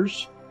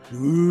shapeshifters,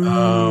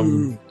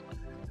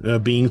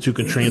 beings who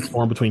can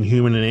transform between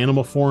human and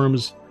animal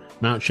forms.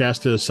 Mount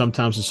Shasta is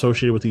sometimes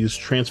associated with these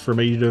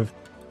transformative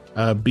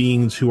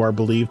beings who are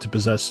believed to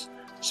possess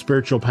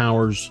spiritual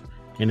powers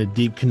and a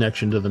deep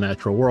connection to the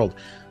natural world.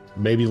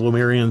 Maybe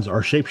Lemurians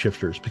are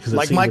shapeshifters because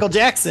like Michael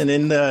Jackson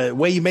in the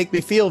Way You Make Me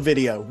Feel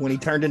video when he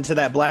turned into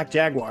that black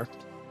jaguar.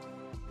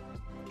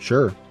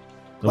 Sure.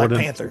 Black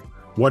Panther.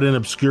 What an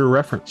obscure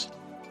reference.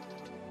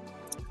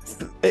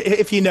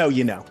 If you know,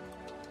 you know.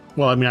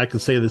 Well, I mean, I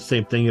could say the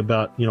same thing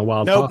about,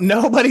 Wild Hogs.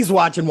 Nobody's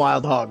watching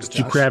Wild Hogs, Josh.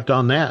 You crapped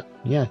on that.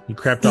 Yeah, you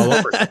crapped all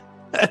over it.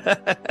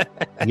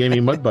 You gave me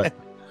mud butt.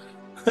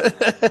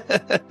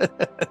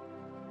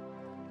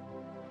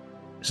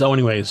 So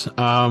anyways,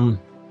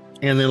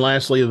 and then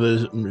lastly,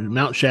 the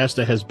Mount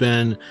Shasta has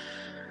been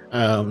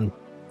a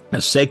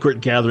sacred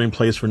gathering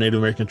place for Native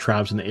American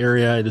tribes in the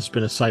area. It has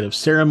been a site of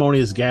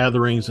ceremonies,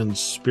 gatherings, and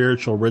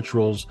spiritual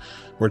rituals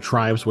where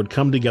tribes would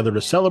come together to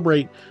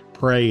celebrate,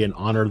 pray, and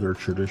honor their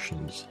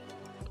traditions.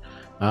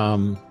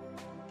 So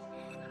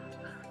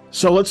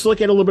let's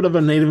look at a little bit of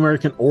a Native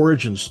American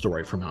origin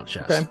story for Mount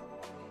Shasta. Okay.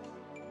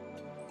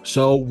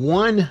 So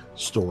one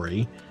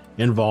story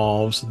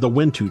involves the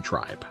Wintu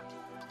tribe,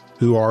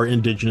 who are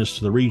indigenous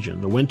to the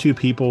region. The Wintu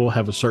people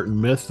have a certain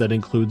myth that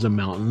includes a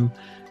mountain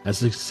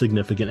as a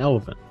significant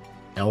element,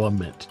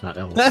 not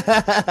elephant.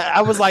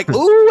 I was like,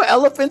 ooh,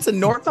 elephants in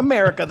North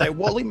America, they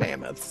woolly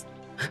mammoths.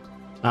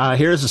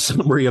 Here's a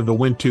summary of the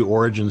Wintu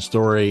origin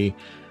story.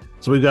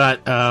 So we've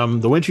got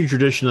the Wintu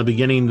tradition. In the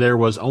beginning, there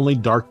was only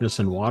darkness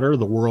and water.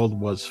 The world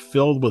was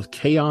filled with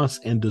chaos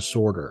and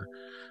disorder.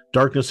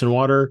 Darkness and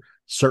water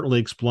certainly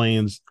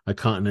explains a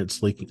continent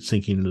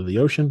sinking into the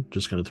ocean.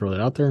 Just going to throw that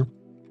out there.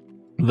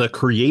 The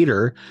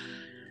creator,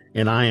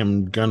 and I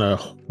am going to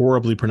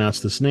horribly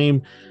pronounce this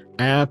name,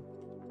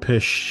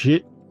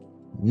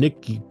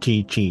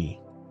 Apishitnikichi.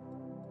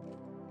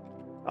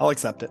 I'll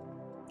accept it.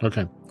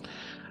 Okay.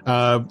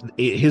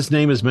 His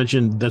name is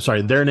mentioned.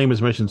 Their name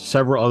is mentioned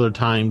several other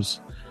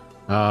times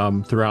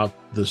throughout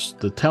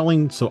the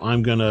telling. So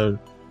I'm gonna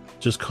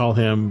just call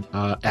him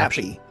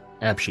Apshi.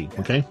 Apshi. Yeah.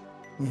 Okay.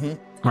 Mm-hmm.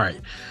 All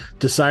right.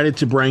 Decided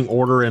to bring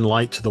order and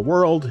light to the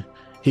world.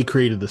 He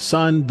created the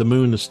sun, the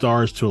moon, the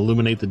stars to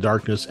illuminate the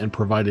darkness and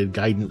provided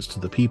guidance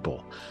to the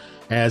people.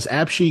 As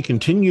Apshi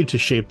continued to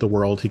shape the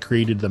world, he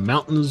created the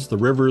mountains, the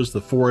rivers,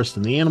 the forests,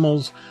 and the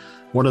animals.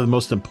 One of the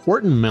most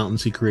important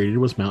mountains he created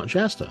was Mount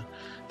Shasta.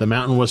 The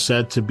mountain was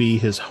said to be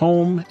his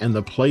home and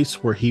the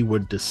place where he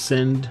would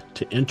descend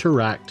to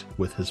interact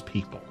with his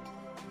people.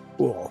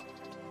 Cool.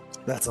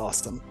 That's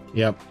awesome.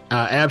 Yep.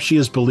 Apshi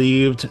is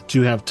believed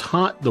to have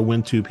taught the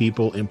Wintu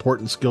people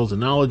important skills and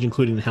knowledge,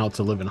 including how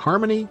to live in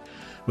harmony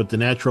with the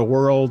natural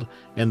world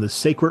and the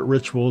sacred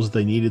rituals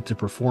they needed to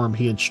perform.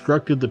 He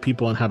instructed the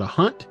people on how to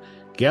hunt,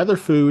 gather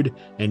food,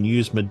 and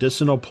use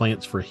medicinal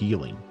plants for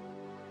healing.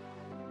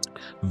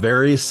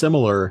 Very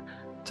similar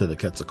to the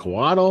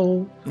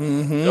Quetzalcoatl,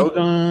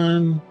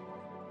 Dogon.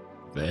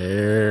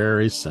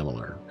 Very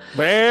similar.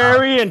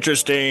 Very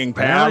interesting,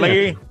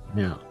 Pally.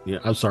 Yeah.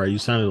 I'm sorry. You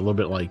sounded a little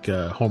bit like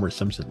Homer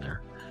Simpson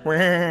there.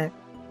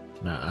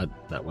 No,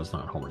 that was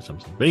not Homer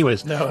Simpson. But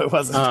anyways. No, it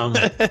wasn't.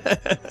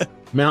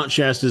 Mount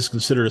Shasta is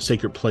considered a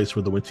sacred place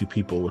where the Wintu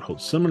people would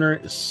hold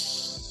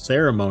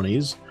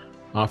ceremonies,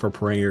 offer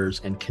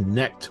prayers, and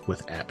connect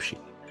with Apshi.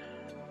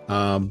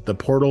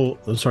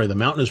 The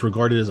mountain is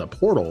regarded as a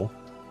portal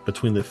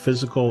between the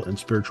physical and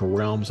spiritual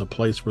realms, a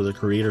place where the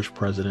Creator's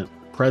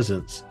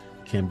presence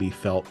can be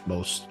felt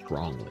most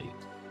strongly.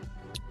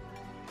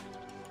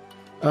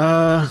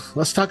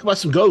 Let's talk about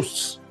some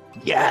ghosts.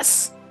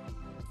 Yes.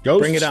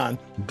 Ghosts. Bring it on.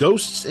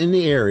 Ghosts in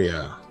the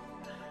area.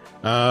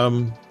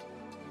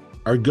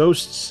 Are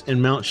ghosts in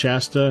Mount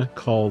Shasta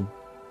called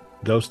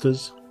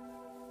ghostas?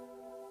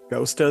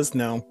 Ghostas?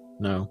 No.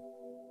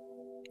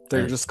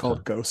 They're just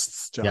called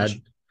ghosts, Josh. Yeah,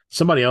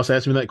 somebody else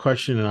asked me that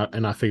question,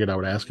 and I figured I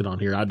would ask it on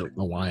here. I don't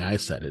know why I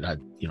said it.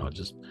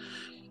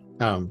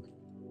 All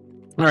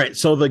right.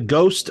 So the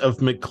ghost of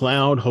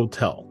McLeod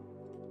Hotel.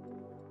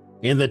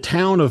 In the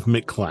town of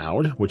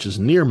McLeod, which is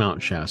near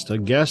Mount Shasta,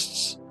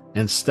 guests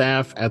and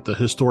staff at the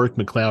historic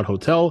McLeod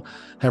Hotel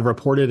have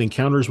reported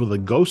encounters with a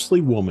ghostly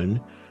woman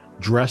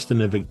dressed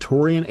in a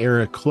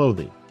Victorian-era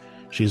clothing.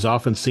 She's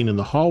often seen in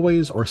the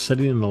hallways or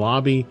sitting in the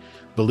lobby,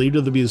 believed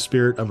to be the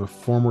spirit of a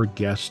former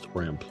guest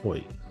or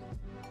employee.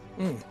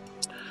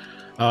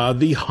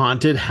 The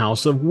haunted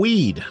house of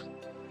Weed.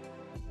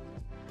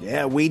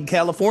 Yeah, Weed,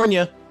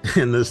 California.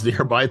 In this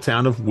nearby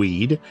town of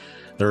Weed,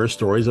 there are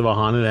stories of a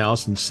haunted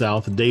house in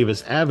South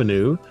Davis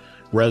Avenue.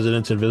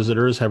 Residents and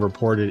visitors have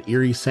reported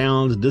eerie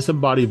sounds,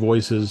 disembodied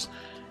voices,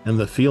 and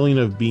the feeling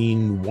of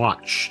being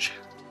watched.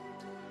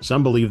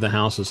 Some believe the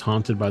house is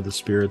haunted by the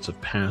spirits of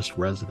past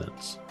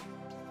residents.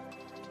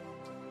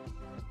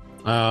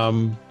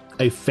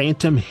 A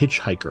phantom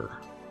hitchhiker.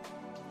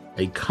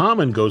 A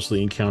common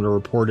ghostly encounter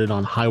reported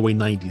on Highway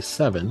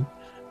 97,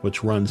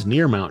 which runs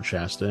near Mount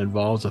Shasta,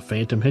 involves a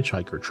phantom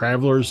hitchhiker.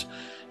 Travelers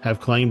have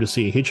claimed to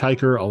see a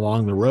hitchhiker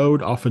along the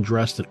road, often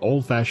dressed in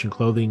old-fashioned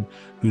clothing,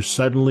 who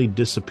suddenly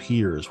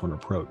disappears when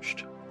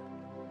approached.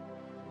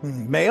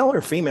 Male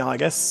or female? I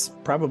guess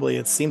probably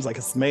it seems like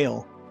it's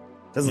male.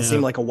 Doesn't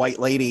seem like a white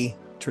lady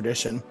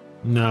tradition.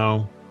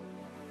 No.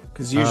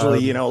 Because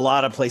usually, a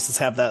lot of places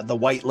have the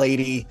white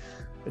lady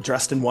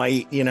dressed in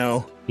white,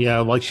 Yeah,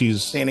 like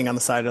she's standing on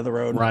the side of the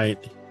road.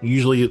 Right.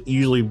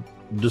 Usually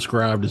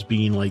described as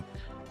being like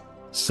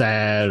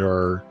sad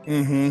or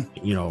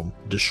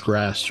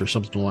distressed or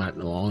something like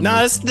that.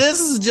 No, this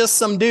is just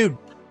some dude.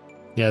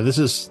 Yeah, this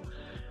is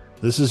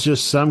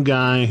just some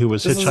guy who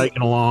was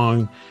hitchhiking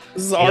along.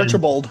 This is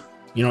Archibald.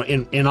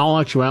 In all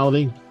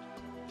actuality,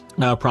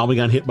 probably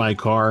got hit by a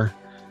car,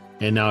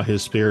 and now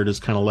his spirit is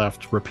kind of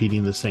left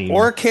repeating the same.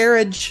 Or a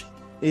carriage.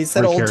 He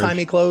said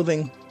old-timey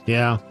clothing.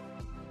 Yeah.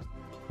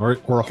 Or a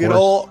good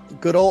horse.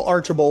 Good old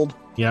Archibald.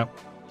 Yep.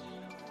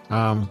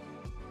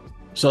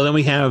 So then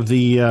we have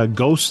the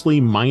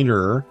ghostly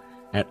miner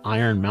at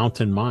Iron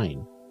Mountain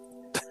Mine.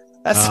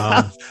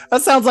 That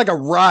sounds like a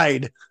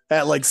ride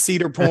at like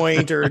Cedar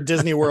Point or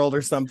Disney World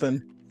or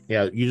something.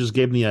 Yeah, you just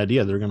gave me the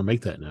idea. They're going to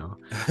make that now.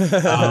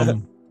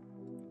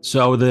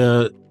 So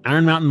the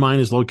Iron Mountain Mine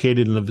is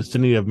located in the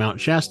vicinity of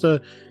Mount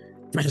Shasta.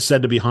 It's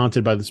said to be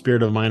haunted by the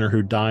spirit of a miner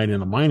who died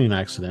in a mining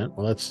accident.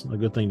 Well, that's a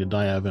good thing to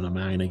die of in a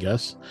mine, I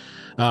guess.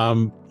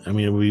 It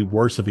would be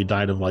worse if he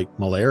died of like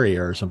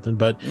malaria or something.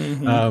 But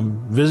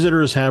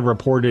visitors have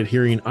reported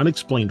hearing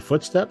unexplained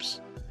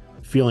footsteps,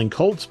 feeling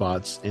cold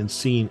spots, and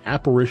seeing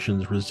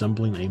apparitions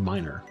resembling a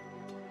miner.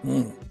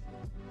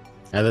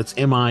 That's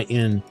Miner,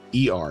 in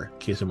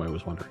case anybody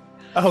was wondering.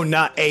 Oh,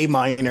 not a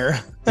miner.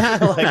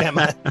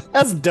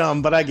 That's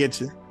dumb, but I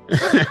get you.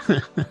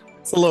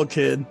 It's a little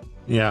kid.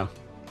 Yeah.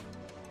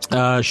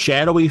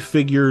 Shadowy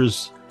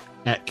figures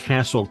at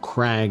Castle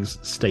Crags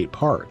State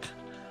Park.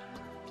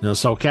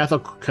 So Castle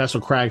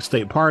Crags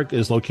State Park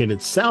is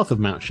located south of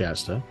Mount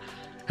Shasta,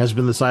 has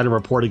been the site of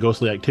reported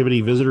ghostly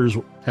activity. Visitors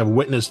have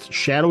witnessed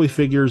shadowy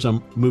figures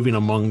moving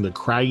among the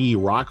craggy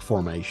rock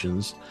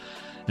formations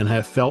and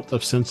have felt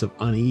a sense of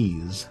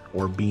unease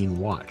or being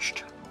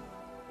watched.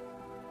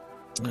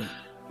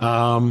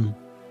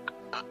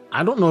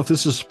 I don't know if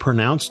this is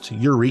pronounced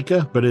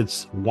Eureka, but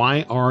it's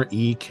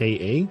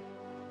Yreka.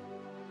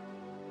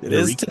 It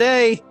is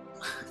today.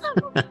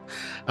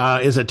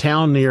 Is a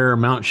town near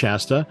Mount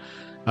Shasta.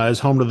 Is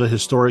home to the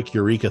historic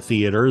Eureka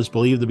Theater. Is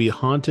believed to be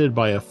haunted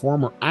by a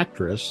former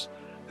actress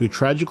who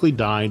tragically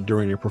died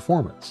during a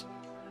performance.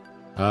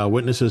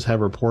 Witnesses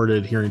have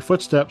reported hearing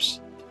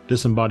footsteps,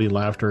 disembodied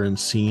laughter, and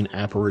seen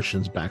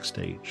apparitions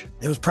backstage.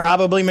 It was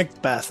probably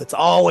Macbeth. It's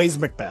always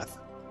Macbeth.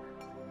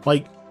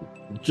 Like,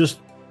 just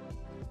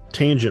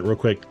tangent real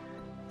quick.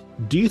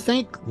 Do you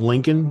think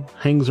Lincoln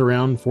hangs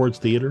around Ford's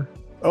Theater?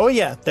 Oh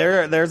yeah,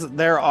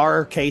 there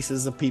are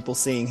cases of people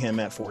seeing him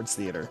at Ford's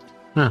Theater.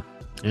 Huh.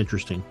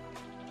 Interesting.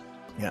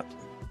 Yep.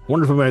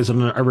 Wonder if anybody's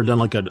ever done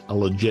like a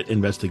legit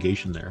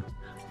investigation there.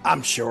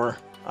 I'm sure.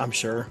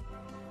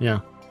 Yeah.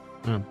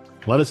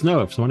 Let us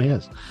know if somebody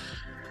has.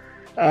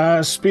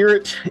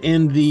 Spirit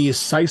in the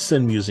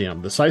Sison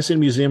Museum. The Sison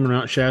Museum in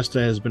Mount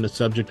Shasta has been a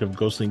subject of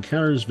ghostly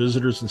encounters.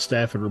 Visitors and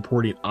staff have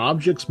reported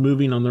objects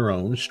moving on their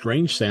own,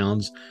 strange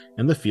sounds,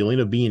 and the feeling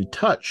of being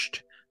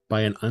touched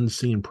by an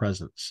unseen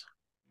presence.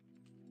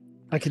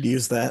 I could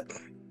use that.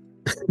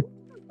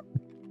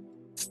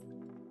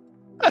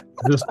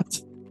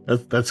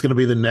 That's going to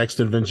be the next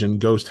invention,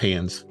 ghost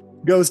hands.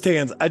 Ghost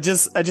hands. I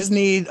just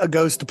need a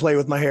ghost to play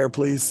with my hair,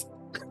 please.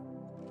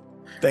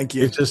 Thank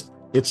you.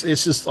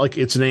 It's just like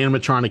it's an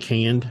animatronic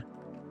hand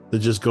that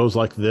just goes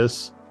like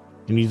this,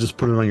 and you just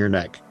put it on your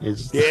neck.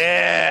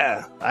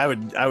 Yeah, I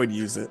would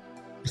use it.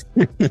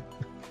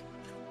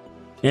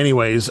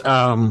 Anyways,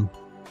 so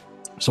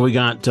we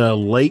got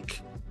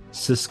Lake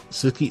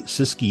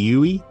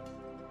Siskiyou.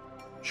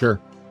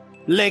 Sure.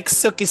 Lake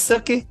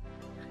Suki.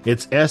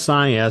 It's Siskiou.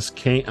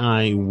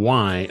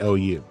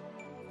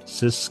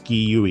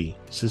 Siskiyou.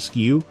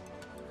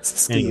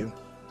 Siskiyou.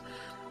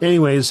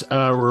 Anyways,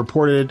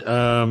 reported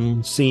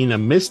seeing a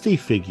misty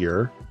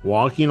figure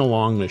walking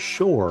along the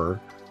shore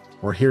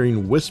or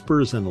hearing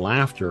whispers and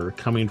laughter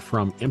coming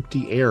from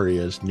empty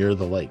areas near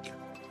the lake.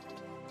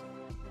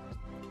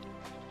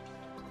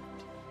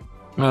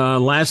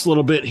 Last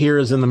little bit here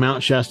is in the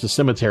Mount Shasta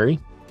Cemetery,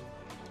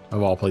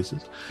 of all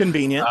places.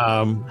 Convenient.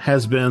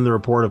 Has been the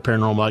report of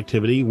paranormal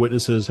activity.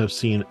 Witnesses have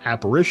seen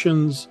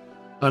apparitions,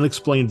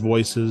 unexplained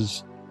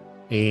voices,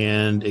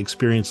 and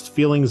experienced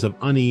feelings of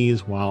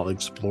unease while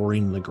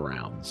exploring the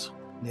grounds.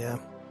 Yeah.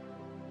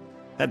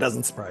 That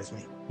doesn't surprise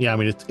me. Yeah, I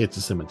mean, it's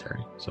a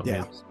cemetery. So,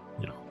 yeah.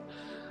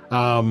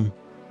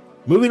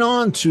 Moving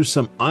on to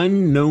some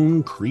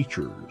unknown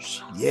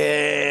creatures.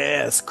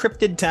 Yes,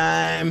 cryptid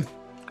time.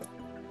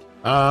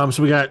 So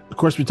we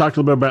talked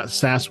a little bit about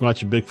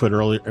Sasquatch and Bigfoot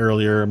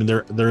earlier. I mean,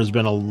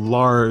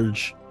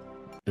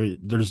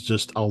 there's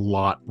just a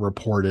lot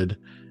reported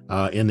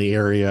in the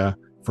area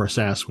for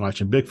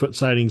Sasquatch and Bigfoot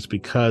sightings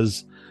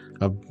because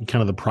of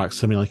kind of the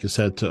proximity, like you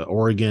said, to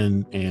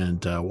Oregon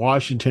and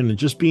Washington, and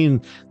just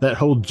being that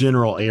whole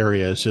general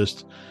area is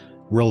just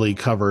really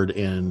covered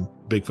in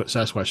Bigfoot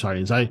Sasquatch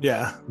sightings. I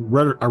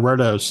read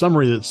a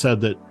summary that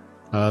said that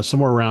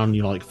somewhere around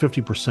like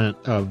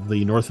 50% of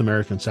the North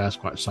American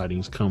Sasquatch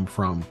sightings come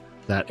from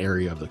that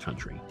area of the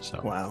country. So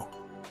wow.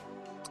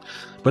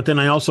 But then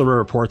I also read a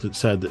report that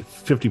said that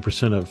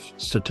 50% of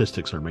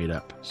statistics are made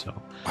up. So,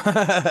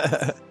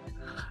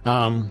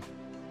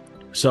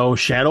 so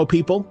shadow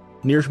people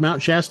near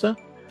Mount Shasta.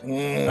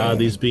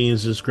 These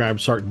beings describe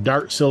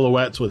dark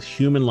silhouettes with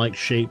human-like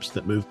shapes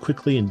that move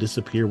quickly and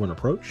disappear when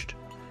approached.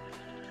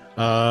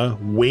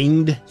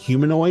 Winged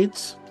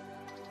humanoids.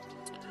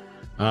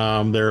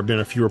 There have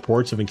been a few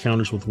reports of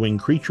encounters with winged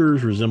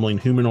creatures resembling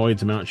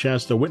humanoids in Mount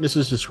Shasta.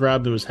 Witnesses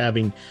describe them as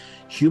having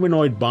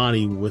humanoid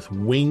body with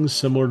wings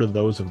similar to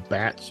those of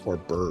bats or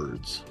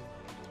birds.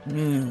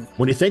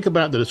 When you think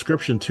about the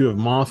description too of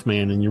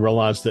Mothman, and you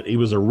realize that he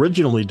was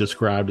originally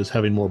described as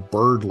having more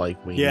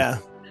bird-like wings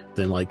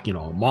than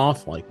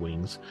moth-like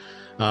wings,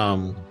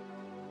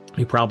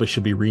 he probably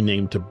should be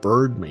renamed to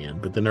Birdman,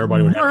 but then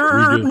everybody would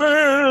have to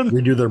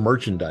redo their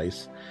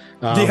merchandise.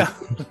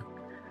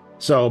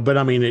 So, but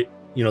I mean,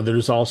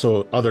 there's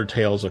also other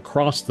tales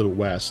across the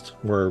West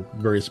where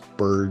various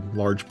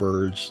large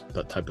birds,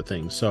 that type of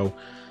thing. So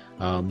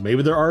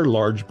maybe there are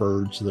large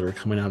birds that are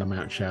coming out of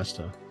Mount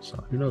Shasta.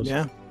 So who knows?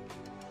 Yeah.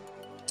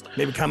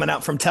 Maybe coming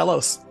out from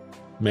Telos.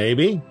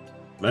 Maybe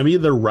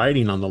they're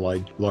riding on the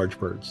large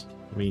birds.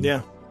 I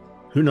mean,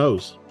 who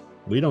knows?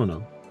 We don't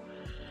know.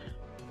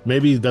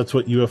 Maybe that's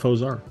what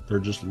UFOs are. They're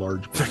just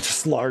large birds. They're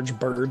just large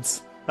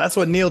birds. That's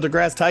what Neil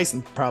deGrasse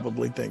Tyson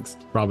probably thinks.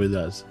 Probably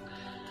does.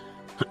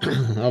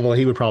 Although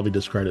he would probably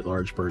discredit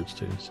large birds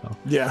too. So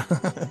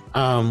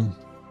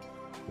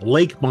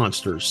lake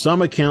monsters.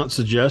 Some accounts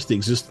suggest the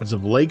existence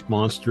of lake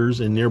monsters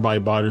in nearby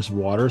bodies of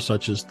water,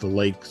 such as the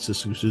Lake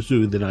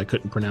Sisusu that I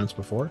couldn't pronounce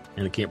before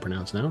and I can't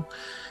pronounce now.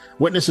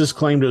 Witnesses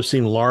claim to have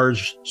seen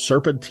large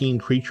serpentine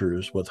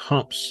creatures with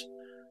humps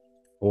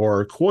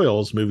or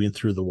coils moving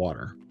through the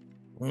water.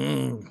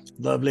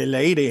 Lovely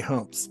lady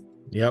humps.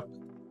 Yep.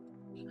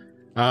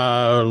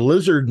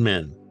 Lizard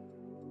men.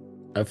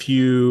 A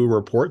few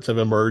reports have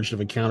emerged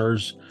of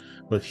encounters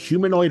with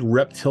humanoid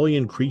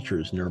reptilian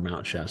creatures near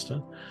Mount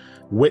Shasta.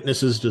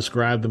 Witnesses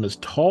describe them as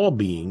tall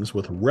beings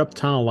with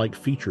reptile-like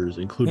features,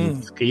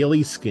 including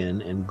scaly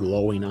skin and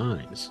glowing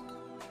eyes.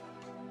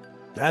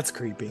 That's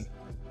creepy.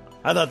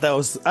 I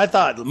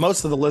thought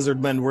most of the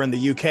lizard men were in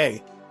the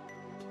UK.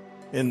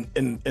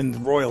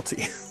 In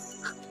royalty.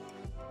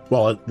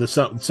 Well,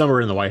 some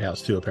are in the White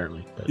House too,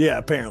 apparently. But, yeah,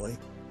 apparently.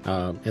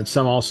 And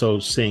some also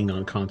sing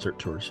on concert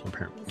tours,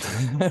 apparently.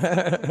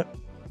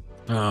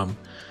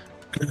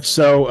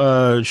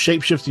 So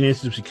shape-shifting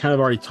entities we kind of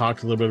already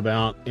talked a little bit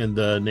about in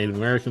the Native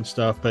American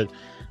stuff, but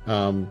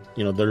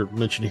they're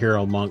mentioned here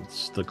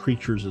amongst the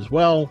creatures as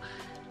well.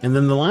 And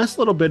then the last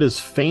little bit is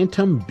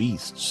phantom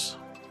beasts.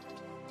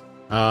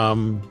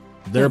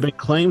 There have been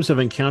claims of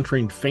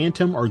encountering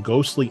phantom or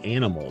ghostly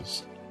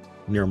animals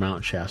near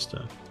Mount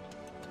Shasta.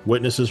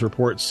 Witnesses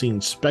report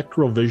seeing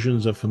spectral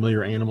visions of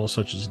familiar animals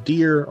such as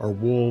deer or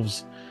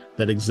wolves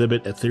that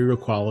exhibit ethereal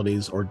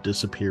qualities or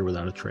disappear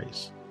without a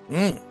trace.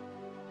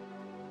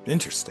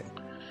 Interesting.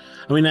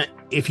 I mean,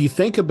 if you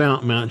think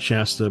about Mount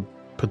Shasta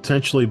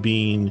potentially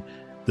being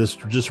this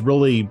just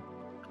really,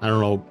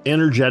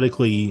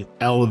 energetically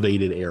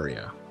elevated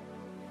area,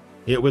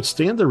 it would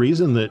stand the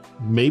reason that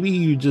maybe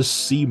you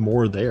just see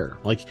more there.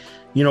 Like,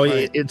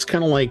 right. It's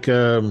kind of like,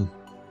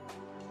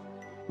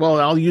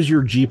 I'll use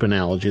your Jeep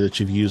analogy that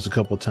you've used a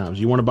couple of times.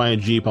 You want to buy a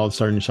Jeep, all of a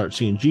sudden you start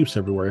seeing Jeeps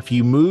everywhere. If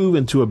you move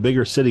into a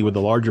bigger city with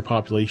a larger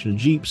population of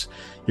Jeeps,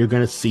 you're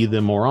going to see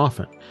them more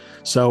often.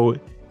 So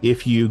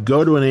if you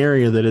go to an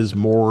area that is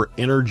more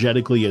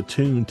energetically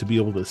attuned to be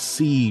able to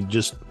see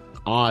just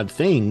odd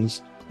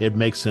things, it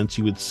makes sense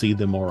you would see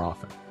them more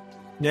often.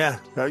 Yeah,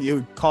 you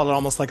would call it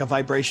almost like a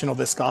vibrational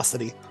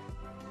viscosity.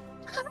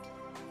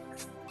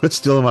 Quit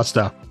stealing my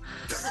stuff.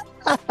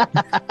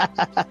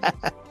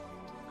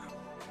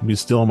 Be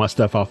stealing my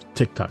stuff off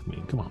TikTok,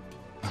 man. Come on.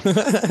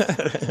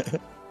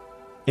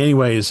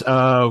 Anyways,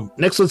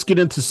 next let's get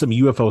into some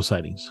UFO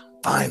sightings.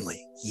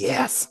 Finally,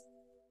 yes.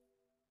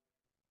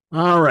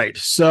 All right,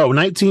 so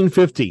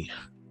 1950,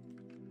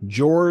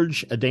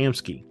 George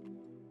Adamski.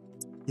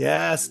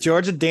 Yes,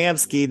 George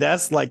Adamski.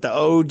 That's like the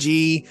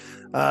OG,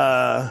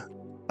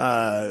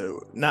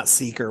 not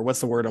seeker. What's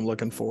the word I'm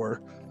looking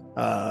for?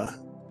 I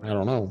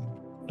don't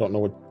know. Don't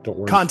worry.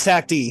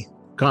 Contactee.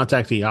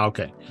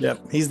 Okay.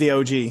 Yep, he's the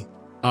OG.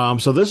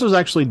 So this was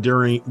actually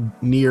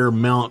near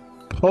Mount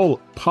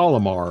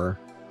Palomar,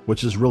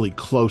 which is really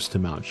close to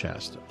Mount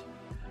Shasta.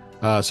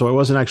 So it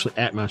wasn't actually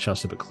at Mount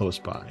Shasta, but close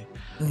by.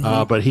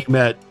 But he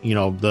met,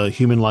 the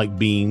human-like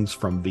beings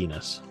from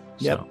Venus.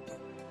 Yep. So.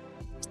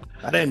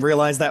 I didn't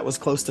realize that was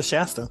close to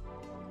Shasta.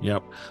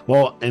 Yep.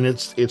 Well, and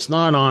it's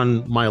not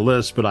on my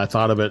list, but I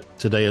thought of it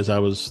today as I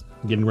was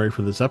getting ready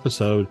for this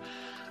episode.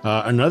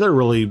 Another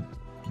really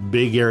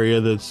big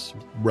area that's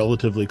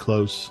relatively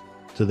close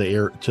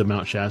to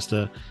Mount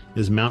Shasta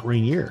is Mount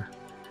Rainier.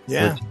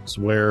 Yeah. Which is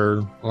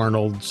where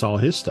Arnold saw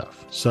his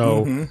stuff.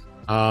 So,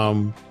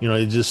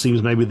 it just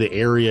seems maybe the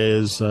area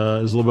is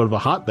a little bit of a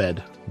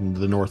hotbed in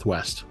the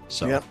Northwest.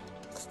 So, yep.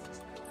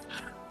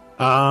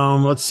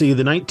 Let's see,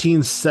 the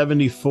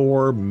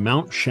 1974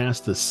 Mount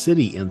Shasta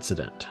City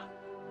incident.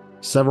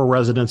 Several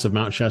residents of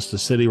Mount Shasta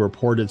City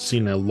reported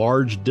seeing a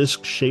large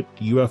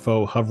disc-shaped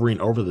UFO hovering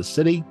over the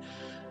city.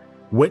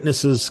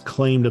 Witnesses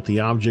claimed that the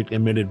object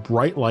emitted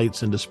bright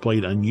lights and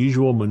displayed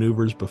unusual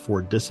maneuvers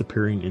before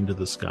disappearing into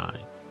the sky.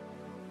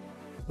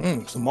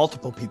 So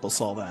multiple people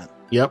saw that.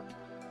 Yep.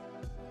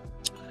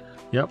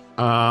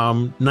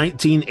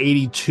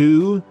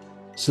 1982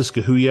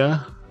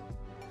 Siskiyou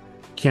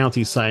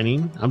County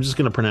sighting. I'm just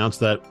going to pronounce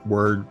that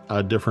word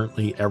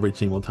differently every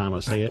single time I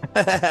say it.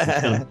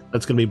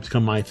 That's going to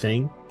become my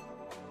thing.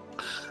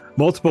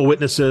 Multiple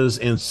witnesses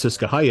in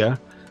Siskiyou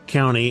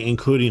County,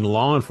 including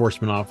law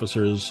enforcement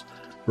officers,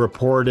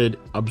 reported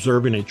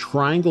observing a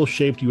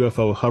triangle-shaped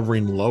UFO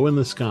hovering low in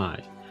the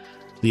sky.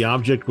 The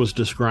object was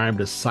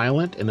described as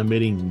silent and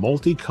emitting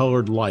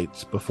multicolored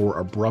lights before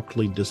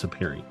abruptly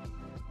disappearing.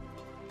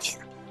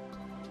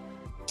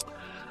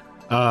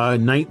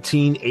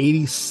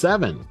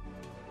 1987.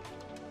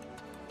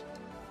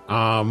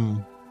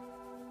 I'm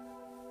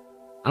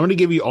going to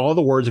give you all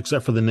the words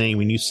except for the name,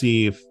 and you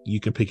see if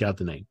you can pick out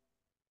the name.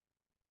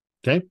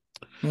 Okay?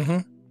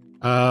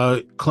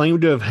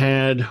 Claimed to have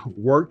had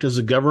worked as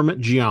a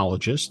government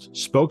geologist,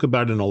 spoke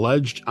about an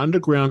alleged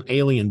underground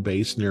alien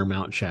base near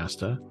Mount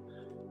Shasta.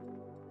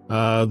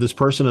 This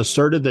person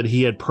asserted that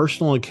he had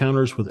personal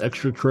encounters with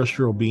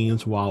extraterrestrial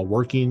beings while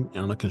working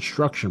on a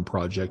construction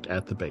project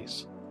at the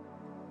base.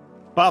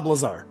 Bob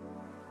Lazar.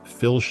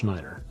 Phil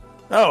Schneider.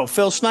 Oh,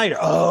 Phil Schneider.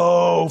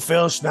 Oh,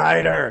 Phil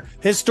Schneider.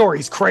 His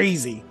story's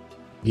crazy.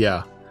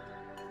 Yeah.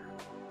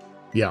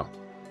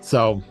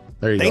 So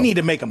there you go. They need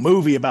to make a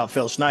movie about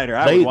Phil Schneider.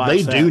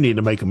 They do need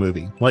to make a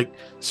movie. Like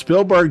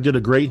Spielberg did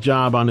a great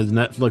job on his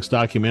Netflix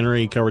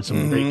documentary. He covered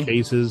some great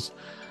cases.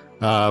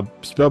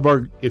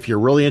 Spielberg, if you're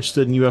really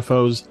interested in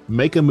UFOs,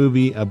 make a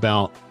movie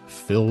about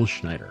Phil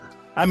Schneider.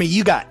 I mean,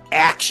 you got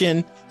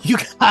action. You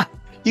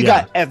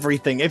got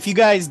everything. If you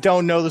guys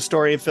don't know the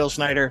story of Phil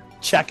Schneider,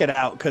 check it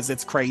out because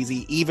it's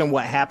crazy. Even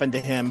what happened to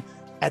him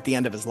at the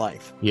end of his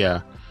life.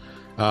 Yeah.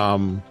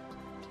 There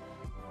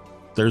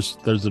was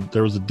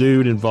a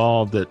dude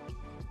involved that.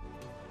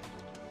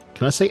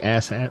 Can I say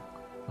asshat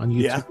on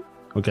YouTube? Yeah.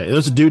 Okay.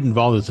 There's a dude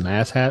involved that's an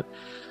asshat.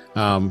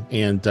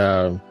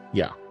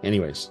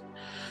 Anyways.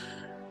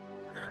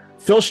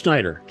 Phil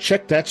Schneider,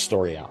 check that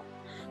story out.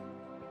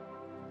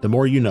 The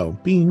more you know.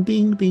 Bing,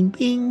 bing, bing,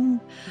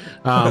 bing.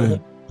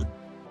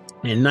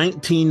 In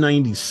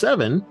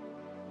 1997,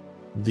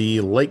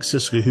 the Lake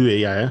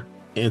Siskiyou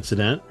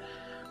incident,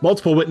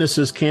 multiple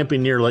witnesses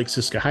camping near Lake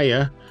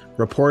Siskiyou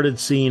reported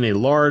seeing a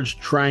large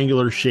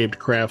triangular-shaped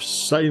craft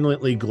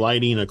silently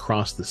gliding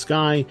across the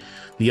sky.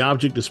 The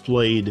object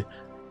displayed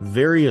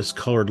various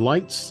colored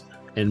lights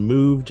and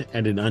moved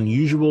at an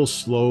unusual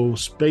slow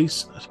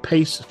pace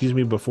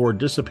before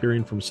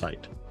disappearing from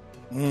sight.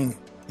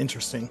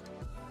 Interesting.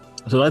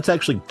 So that's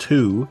actually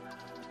two,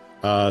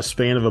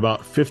 span of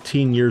about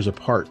 15 years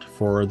apart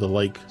for the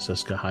Lake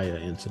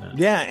Siskiyou incident.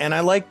 Yeah, and I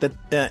like that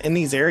in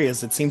these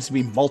areas it seems to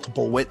be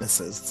multiple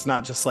witnesses. It's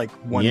not just like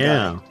one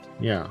guy.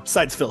 Yeah.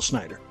 Besides Phil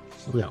Schneider.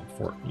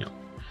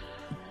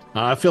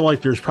 I feel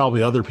like there's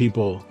probably other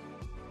people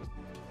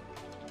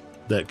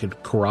that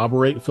could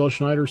corroborate Phil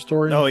Schneider's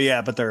story. Oh,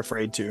 yeah, but they're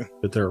afraid to.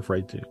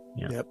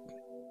 Yeah. Yep.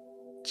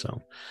 So,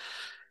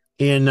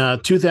 in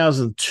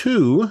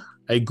 2002,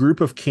 a group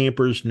of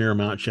campers near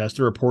Mount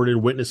Shasta reported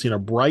witnessing a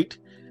bright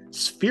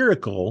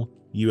spherical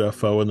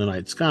UFO in the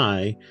night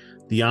sky.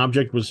 The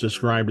object was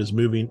described as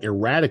moving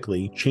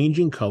erratically,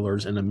 changing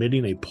colors, and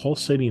emitting a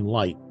pulsating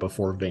light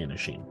before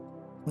vanishing.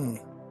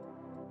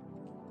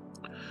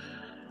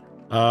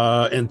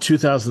 In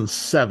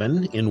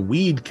 2007, in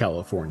Weed,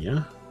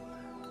 California,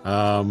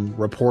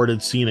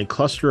 reported seeing a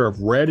cluster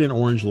of red and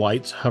orange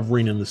lights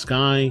hovering in the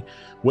sky.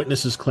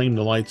 Witnesses claimed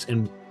the lights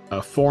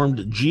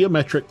formed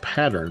geometric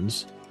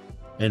patterns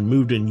and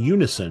moved in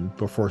unison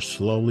before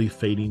slowly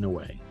fading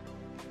away.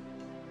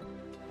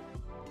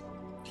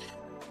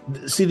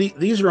 See,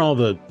 these are all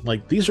the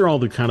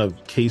kind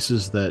of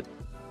cases that,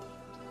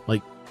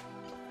 like,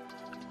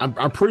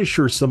 I'm pretty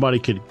sure somebody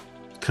could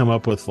come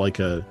up with like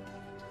a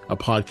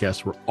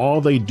podcast where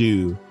all they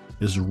do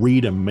is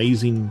read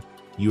amazing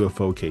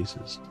UFO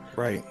cases.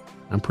 Right.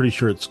 I'm pretty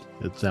sure it's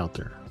out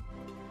there.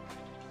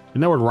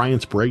 Isn't that what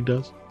Ryan Sprague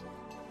does?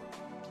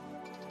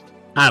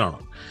 I don't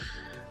know.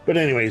 But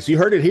anyways, you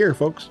heard it here,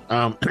 folks.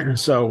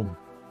 So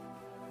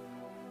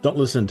don't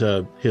listen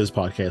to his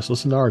podcast.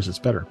 Listen to ours. It's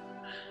better.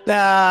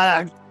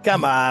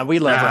 Come on. We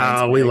love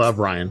Ryan. We love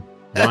Ryan.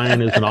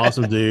 Ryan is an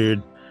awesome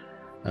dude.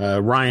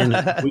 Ryan,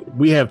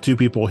 we have two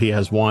people. He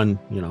has one.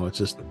 It's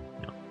just,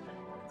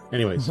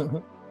 Anyways,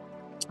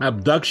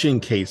 abduction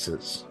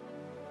cases.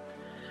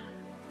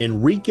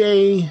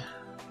 Enrique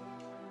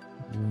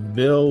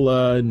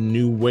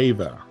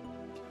Villanueva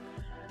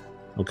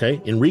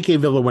Okay, Enrique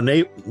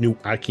Villanueva,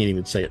 I can't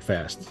even say it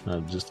fast.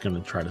 I'm just going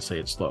to try to say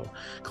it slow.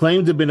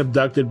 Claimed to have been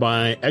abducted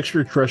by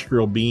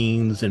extraterrestrial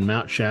beings in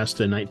Mount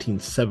Shasta in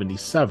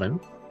 1977.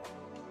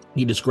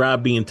 He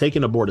described being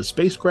taken aboard a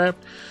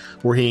spacecraft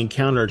where he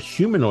encountered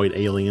humanoid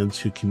aliens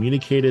who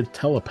communicated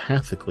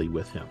telepathically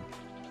with him.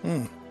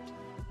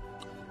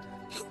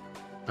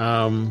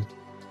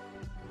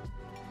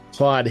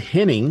 Claude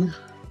Hennig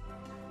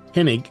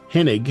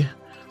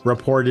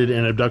reported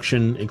an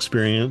abduction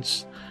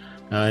experience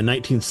in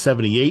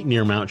 1978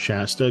 near Mount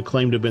Shasta,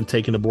 claimed to have been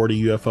taken aboard a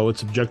UFO and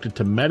subjected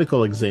to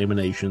medical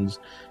examinations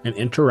and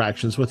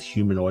interactions with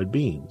humanoid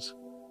beings.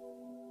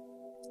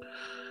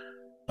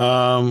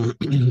 So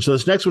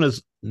this next one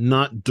is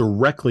not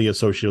directly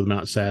associated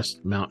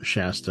with Mount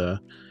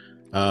Shasta,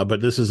 but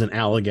this is in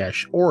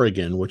Allagash,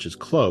 Oregon, which is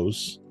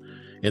close,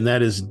 and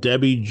that is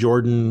Debbie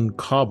Jordan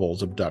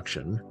Cobble's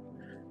abduction.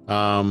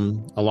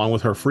 Along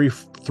with her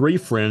three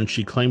friends,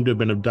 she claimed to have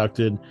been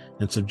abducted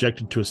and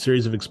subjected to a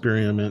series of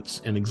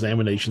experiments and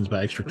examinations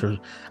by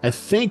extraterrestrials. I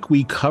think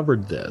we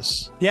covered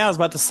this. Yeah, I was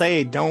about to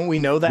say, don't we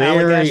know the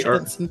Allagash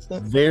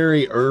incident?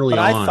 Very early on.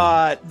 I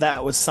thought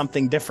that was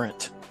something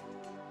different.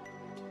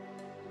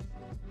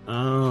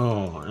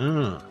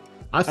 I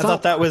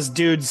thought that was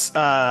dudes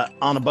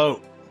on a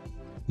boat.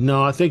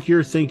 No, I think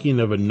you're thinking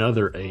of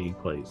another A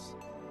place.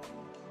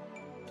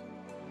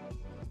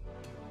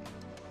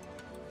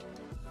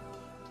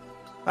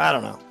 I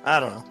don't know.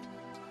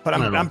 But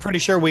I'm pretty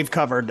sure we've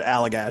covered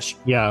Allagash.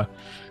 Yeah.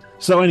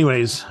 So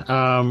anyways,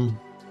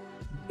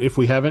 if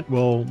we haven't,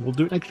 we'll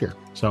do it next year.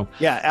 So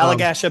yeah,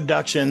 Allagash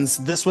abductions.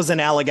 This was in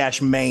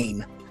Allagash,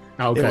 Maine.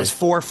 Okay. It was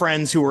 4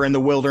 friends who were in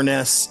the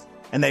wilderness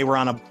and they were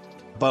on a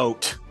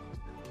boat.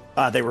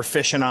 They were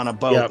fishing on a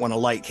boat when a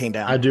light came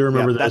down. I do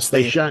remember this.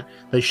 They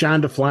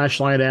shined a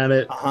flashlight at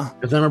it.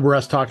 Because I remember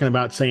us talking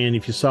about saying,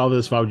 if you saw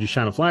this, why would you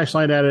shine a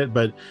flashlight at it?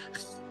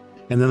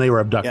 And then they were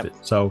abducted.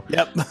 So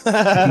if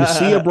you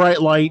see a bright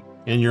light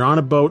and you're on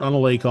a boat on a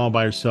lake all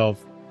by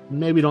yourself,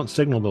 maybe don't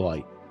signal the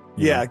light.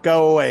 Yeah,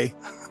 go away.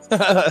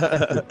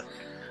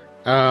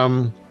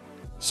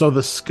 So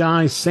the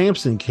Sky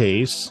Sampson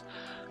case,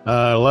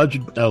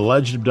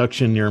 alleged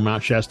abduction near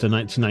Mount Shasta in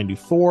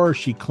 1994.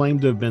 She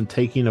claimed to have been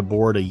taken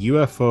aboard a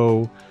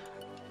UFO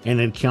and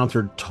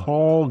encountered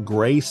tall,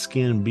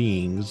 gray-skinned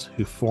beings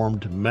who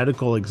performed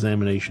medical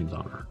examinations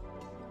on her.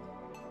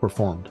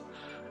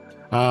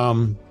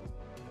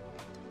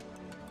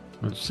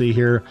 Let's see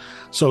here.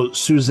 So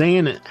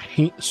Suzanne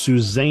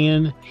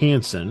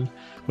Hansen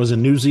was a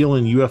New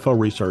Zealand UFO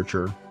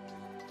researcher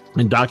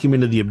and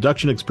documented the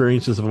abduction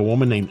experiences of a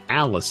woman named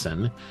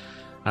Allison.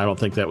 I don't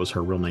think that was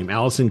her real name.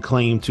 Allison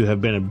claimed to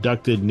have been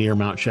abducted near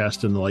Mount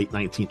Shasta in the late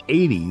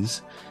 1980s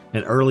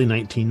and early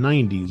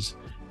 1990s,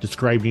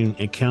 describing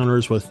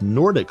encounters with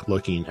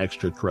Nordic-looking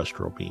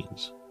extraterrestrial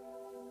beings.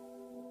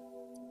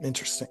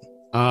 Interesting.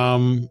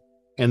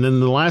 And then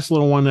the last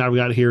little one that I've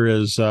got here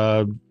is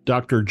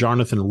Dr.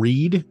 Jonathan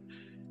Reed,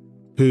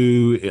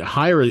 who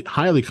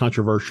highly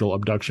controversial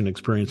abduction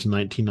experience in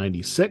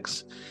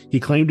 1996. He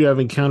claimed to have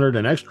encountered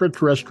an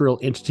extraterrestrial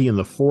entity in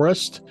the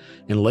forest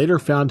and later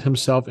found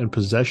himself in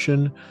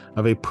possession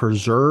of a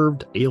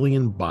preserved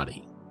alien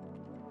body.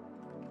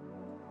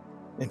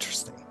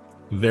 Interesting.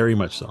 Very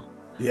much so.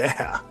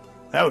 Yeah,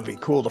 that would be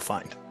cool to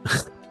find.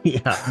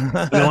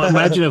 Yeah.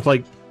 Imagine if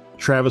like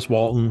Travis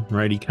Walton,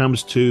 right? He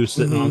comes to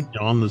sitting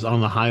on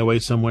the highway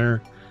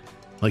somewhere,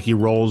 like he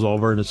rolls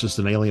over and it's just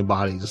an alien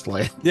body, just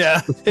like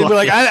he'd be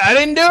like, I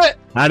didn't do it.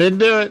 I didn't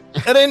do it.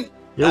 I didn't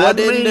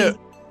do it.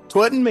 It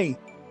wasn't me.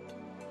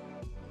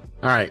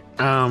 All right.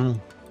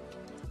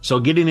 So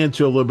getting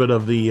into a little bit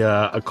of the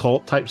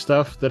occult type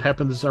stuff that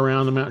happens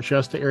around the Mount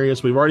Shasta area.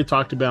 So we've already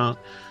talked about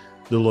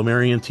the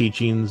Lemurian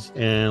teachings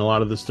and a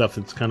lot of the stuff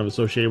that's kind of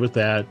associated with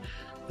that.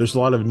 There's a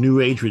lot of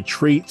New Age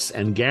retreats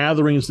and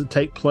gatherings that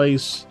take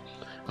place.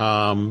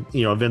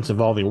 Events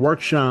involving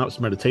workshops,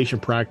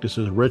 meditation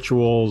practices,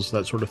 rituals,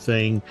 that sort of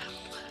thing.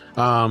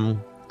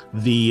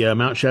 The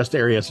Mount Shasta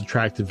area has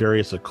attracted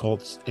various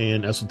occults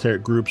and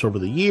esoteric groups over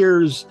the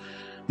years.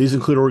 These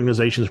include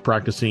organizations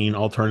practicing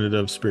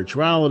alternative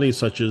spirituality,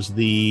 such as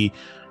the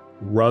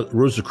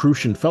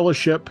Rosicrucian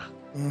Fellowship,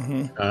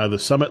 the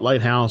Summit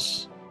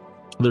Lighthouse.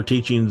 Their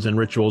teachings and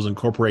rituals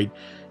incorporate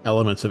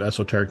elements of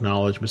esoteric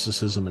knowledge,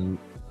 mysticism, and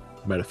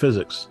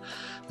metaphysics.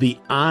 The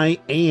I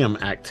Am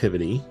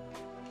activity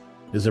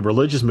is a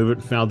religious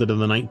movement founded in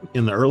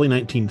the early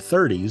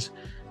 1930s,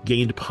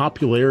 gained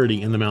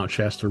popularity in the Mount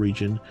Shasta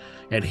region.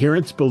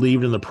 Adherents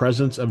believed in the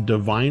presence of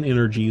divine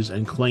energies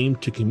and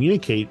claimed to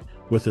communicate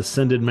with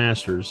ascended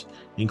masters,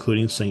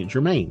 including Saint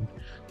Germain.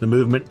 The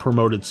movement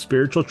promoted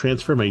spiritual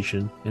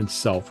transformation and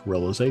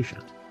self-realization.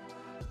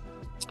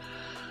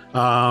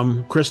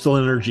 Crystal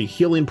energy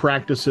healing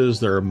practices.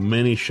 There are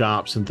many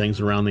shops and things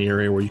around the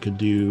area where you could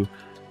do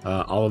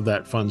all of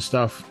that fun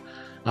stuff.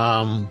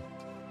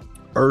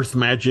 Earth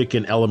magic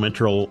and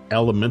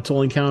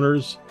elemental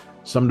encounters.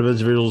 Some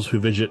individuals who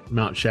visit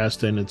Mount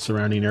Shasta and its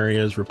surrounding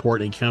areas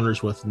report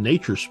encounters with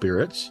nature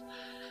spirits,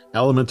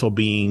 elemental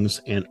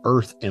beings, and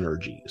earth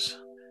energies.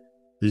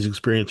 These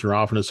experiences are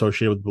often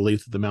associated with the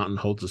belief that the mountain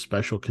holds a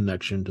special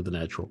connection to the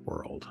natural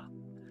world.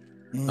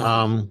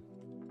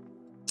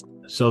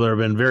 So there have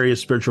been various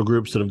spiritual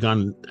groups that have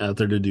gone out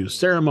there to do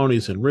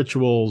ceremonies and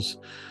rituals.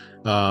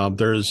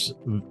 There's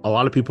a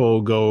lot of people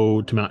who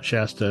go to Mount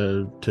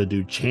Shasta to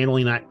do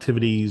channeling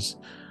activities,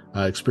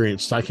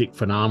 experience psychic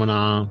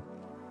phenomena,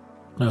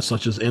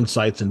 such as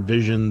insights and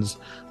visions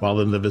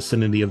while in the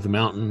vicinity of the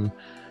mountain.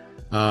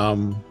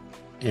 And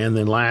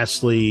then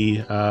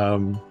lastly,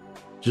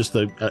 just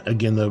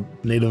the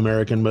Native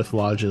American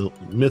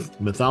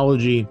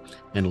mythology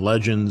and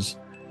legends,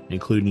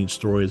 including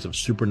stories of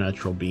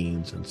supernatural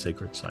beings and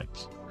sacred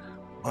sites.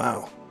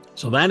 Wow.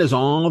 So that is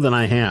all that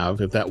I have,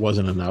 if that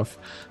wasn't enough,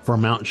 for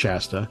Mount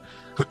Shasta.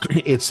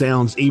 It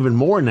sounds even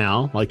more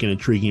now like an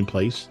intriguing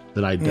place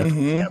that I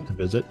definitely have to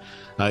visit.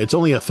 It's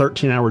only a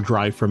 13-hour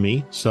drive for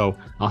me, so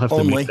I'll have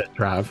to make that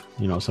drive,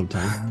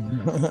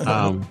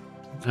 sometime.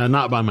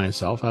 Not by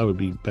myself. I would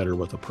be better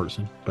with a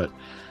person, but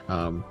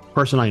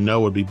person I know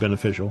would be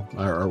beneficial,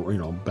 or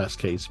best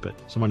case. But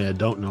somebody I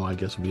don't know, I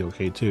guess, would be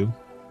okay too.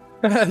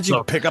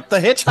 You pick up the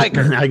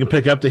hitchhiker. I can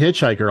pick up the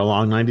hitchhiker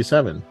along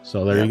 97.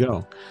 So there you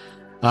go.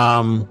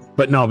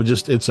 But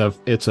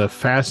it's a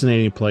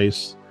fascinating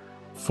place,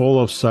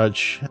 full of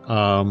such,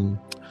 I'm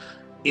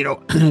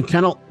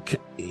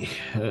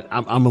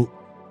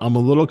a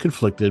little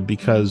conflicted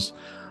because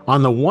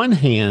on the one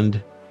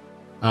hand,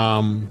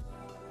 a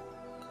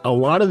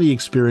lot of the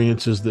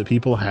experiences that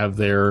people have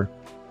there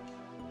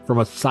from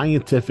a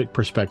scientific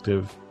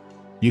perspective,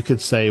 you could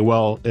say,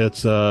 well,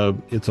 it's a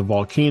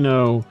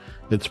volcano.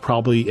 It's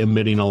probably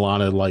emitting a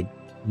lot of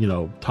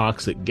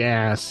toxic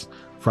gas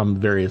from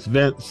various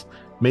vents.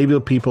 Maybe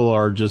the people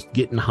are just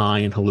getting high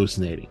and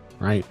hallucinating,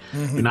 right?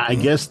 And I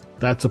guess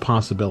that's a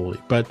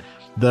possibility. But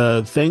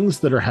the things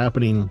that are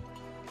happening,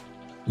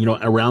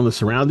 around the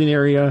surrounding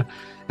area,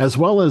 as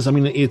well as,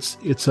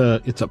 it's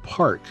a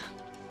park.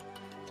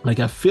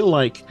 I feel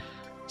like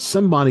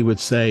somebody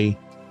would say,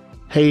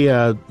 hey,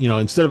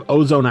 instead of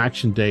ozone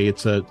action day,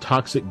 it's a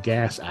toxic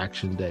gas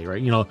action day,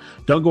 right?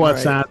 Don't go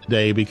outside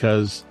today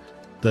because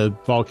the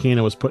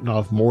volcano is putting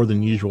off more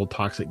than usual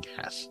toxic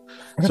gas.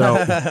 So,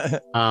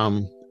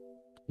 I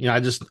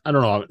don't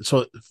know.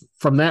 So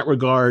from that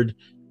regard,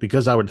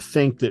 because I would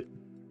think that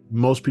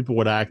most people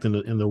would act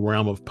in the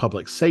realm of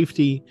public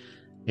safety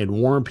and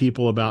warn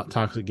people about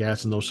toxic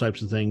gas and those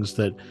types of things,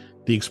 that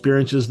the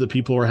experiences that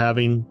people are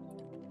having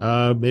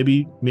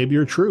maybe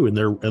are true, and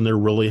they're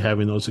really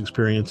having those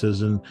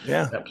experiences, and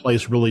that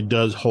place really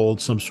does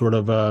hold some sort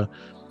of a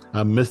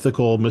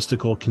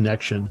mystical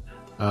connection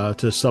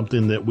to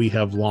something that we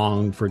have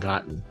long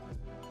forgotten.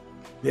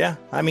 Yeah,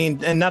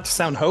 and not to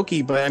sound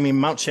hokey, but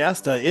Mount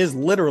Shasta is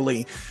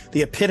literally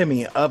the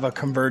epitome of a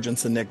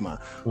convergence enigma.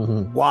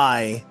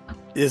 Why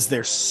is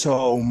there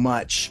so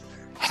much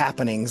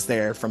happenings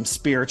there, from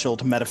spiritual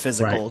to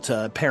metaphysical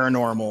to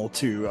paranormal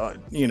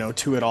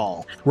to it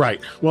all? Right.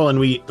 Well, and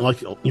we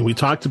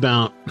talked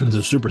about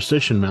the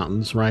superstition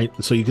mountains, right?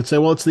 So you could say,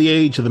 well, it's the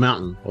age of the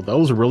mountain. Well,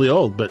 those are really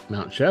old, but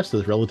Mount Shasta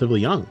is relatively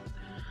young.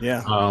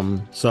 Yeah.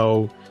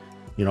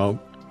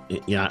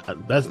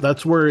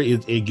 That's where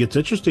it gets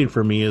interesting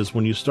for me, is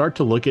when you start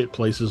to look at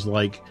places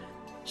like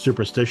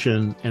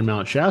superstition and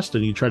Mount Shasta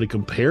and you try to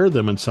compare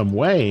them in some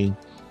way.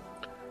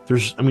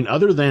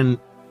 Other than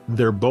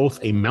they're both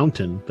a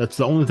mountain, that's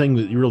the only thing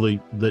that you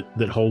really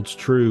that holds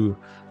true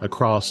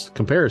across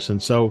comparison.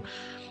 So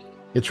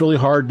it's really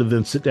hard to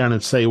then sit down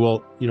and say,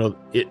 well,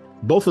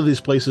 both of these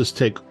places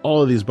tick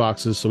all of these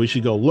boxes, so we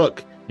should go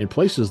look in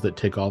places that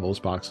tick all those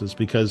boxes,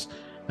 because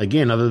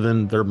again, other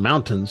than they're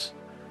mountains,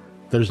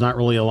 there's not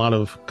really a lot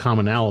of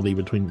commonality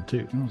between the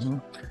two.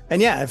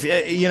 And if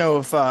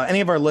any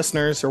of our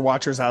listeners or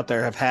watchers out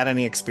there have had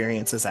any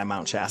experiences at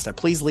Mount Shasta,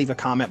 please leave a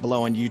comment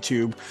below on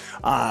YouTube,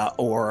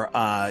 or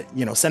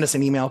send us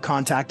an email,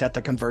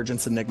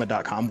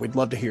 contact@theconvergenceenigma.com. We'd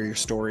love to hear your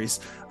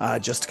stories,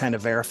 just to kind of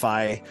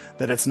verify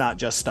that it's not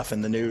just stuff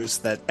in the news,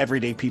 that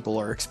everyday people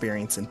are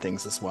experiencing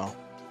things as well.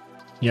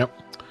 Yep.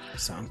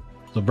 So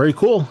very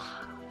cool.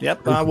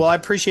 Yep. Well, I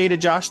appreciate it,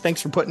 Josh.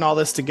 Thanks for putting all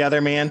this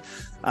together, man.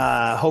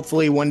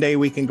 Hopefully one day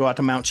we can go out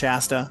to Mount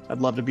Shasta. I'd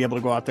love to be able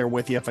to go out there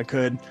with you if I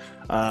could.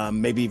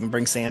 Maybe even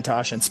bring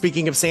Santosh. And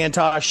speaking of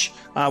Santosh,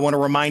 I want to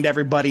remind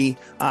everybody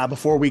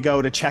before we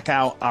go to check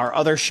out our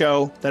other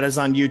show that is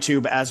on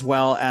YouTube, as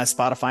well as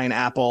Spotify and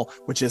Apple,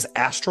 which is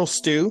Astral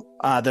Stew,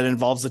 that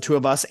involves the two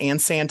of us and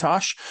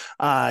Santosh.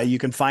 You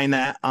can find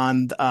that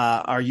on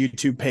our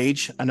YouTube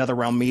page, Another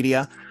Realm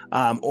Media.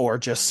 Or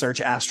just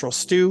search Astral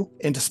Stew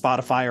into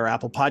Spotify or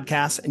Apple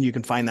Podcasts, and you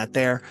can find that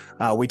there.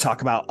 We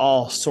talk about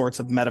all sorts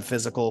of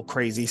metaphysical,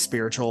 crazy,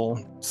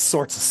 spiritual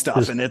sorts of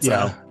stuff, and it's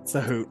a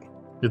hoot.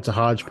 It's a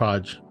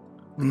hodgepodge.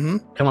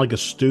 Kind of like a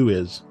stew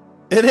is.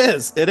 It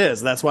is.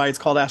 That's why it's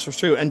called Astral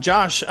Stew. And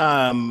Josh,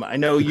 I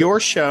know your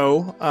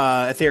show,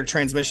 Etheric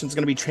Transmission, is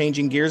going to be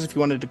changing gears. If you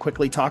wanted to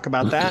quickly talk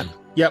about that.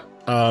 Yep.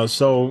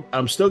 So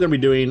I'm still going to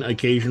be doing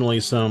occasionally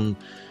some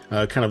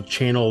kind of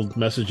channeled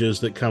messages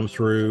that come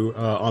through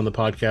on the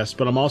podcast,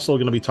 but I'm also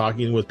going to be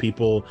talking with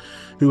people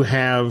who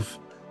have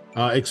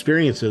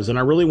experiences. And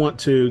I really want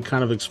to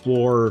kind of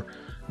explore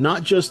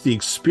not just the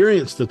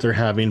experience that they're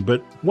having,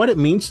 but what it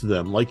means to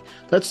them. Like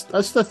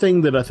that's the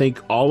thing that I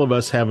think all of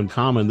us have in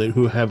common, that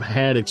who have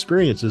had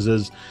experiences,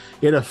 is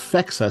it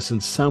affects us in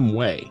some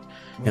way.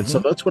 And so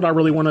that's what I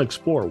really want to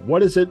explore.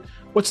 What is it?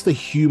 What's the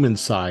human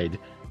side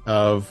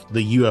of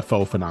the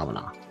UFO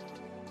phenomena?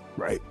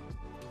 Right.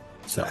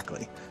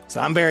 Exactly. So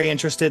I'm very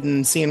interested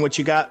in seeing what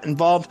you got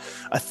involved.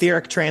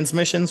 Etheric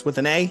Transmissions with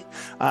an A.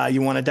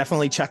 You want to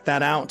definitely check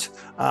that out.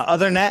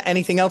 Other than that,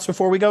 anything else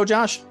before we go,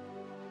 Josh?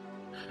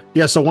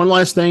 Yeah, so one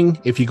last thing.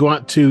 If you go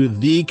out to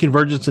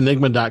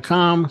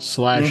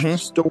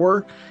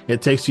theconvergenceenigma.com/store,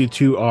 it takes you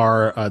to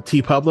our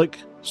TeePublic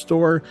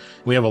store.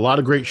 We have a lot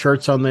of great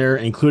shirts on there,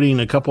 including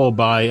a couple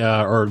by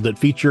or that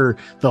feature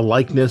the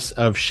likeness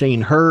of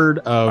Shane Hurd,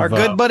 of our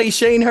good buddy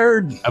Shane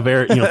Hurd, of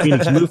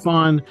Phoenix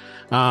MUFON.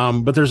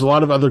 But there's a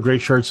lot of other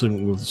great shirts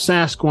with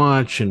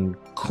Sasquatch and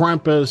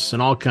Krampus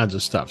and all kinds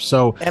of stuff.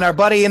 So, and our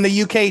buddy in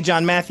the UK,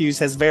 John Matthews,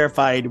 has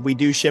verified we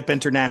do ship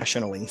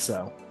internationally.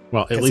 So,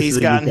 well, at least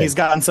he's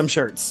gotten some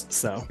shirts.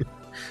 So,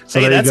 so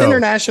hey, that's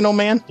international,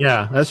 man.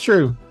 Yeah, that's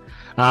true.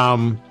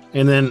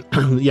 And then,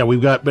 yeah,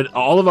 we've got, but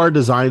all of our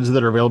designs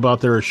that are available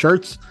out there,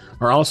 shirts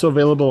are also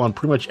available on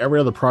pretty much every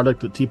other product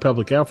that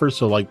TeePublic offers.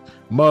 So like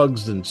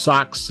mugs and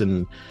socks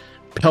and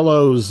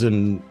pillows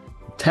and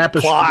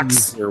tapestries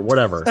clocks or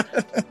whatever,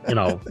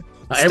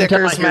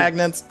 stickers,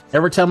 magnets.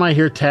 Every time I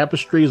hear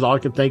tapestries, all I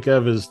can think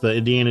of is the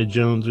Indiana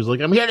Jones who's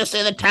like, I'm here to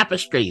say the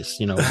tapestries,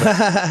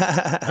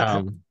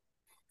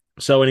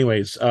 So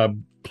anyways,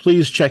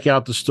 please check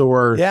out the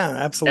store. Yeah,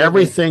 absolutely.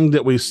 Everything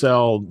that we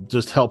sell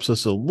just helps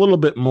us a little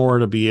bit more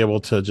to be able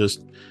to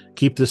just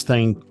keep this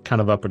thing kind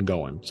of up and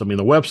going. So, I mean,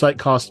 the website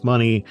costs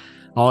money,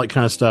 all that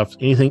kind of stuff.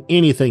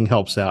 Anything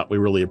helps out. We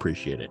really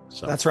appreciate it.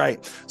 So that's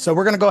right. So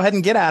we're going to go ahead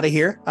and get out of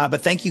here.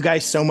 But thank you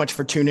guys so much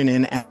for tuning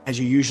in, as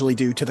you usually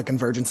do, to the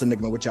Convergence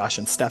Enigma with Josh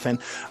and Stefan.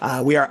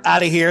 We are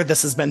out of here.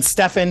 This has been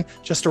Stefan.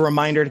 Just a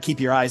reminder to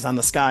keep your eyes on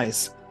the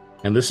skies.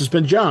 And this has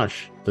been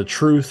Josh. The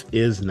truth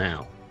is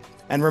now.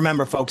 And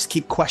remember, folks,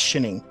 keep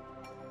questioning.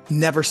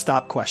 Never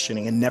stop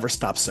questioning and never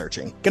stop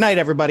searching. Good night,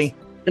 everybody.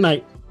 Good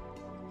night.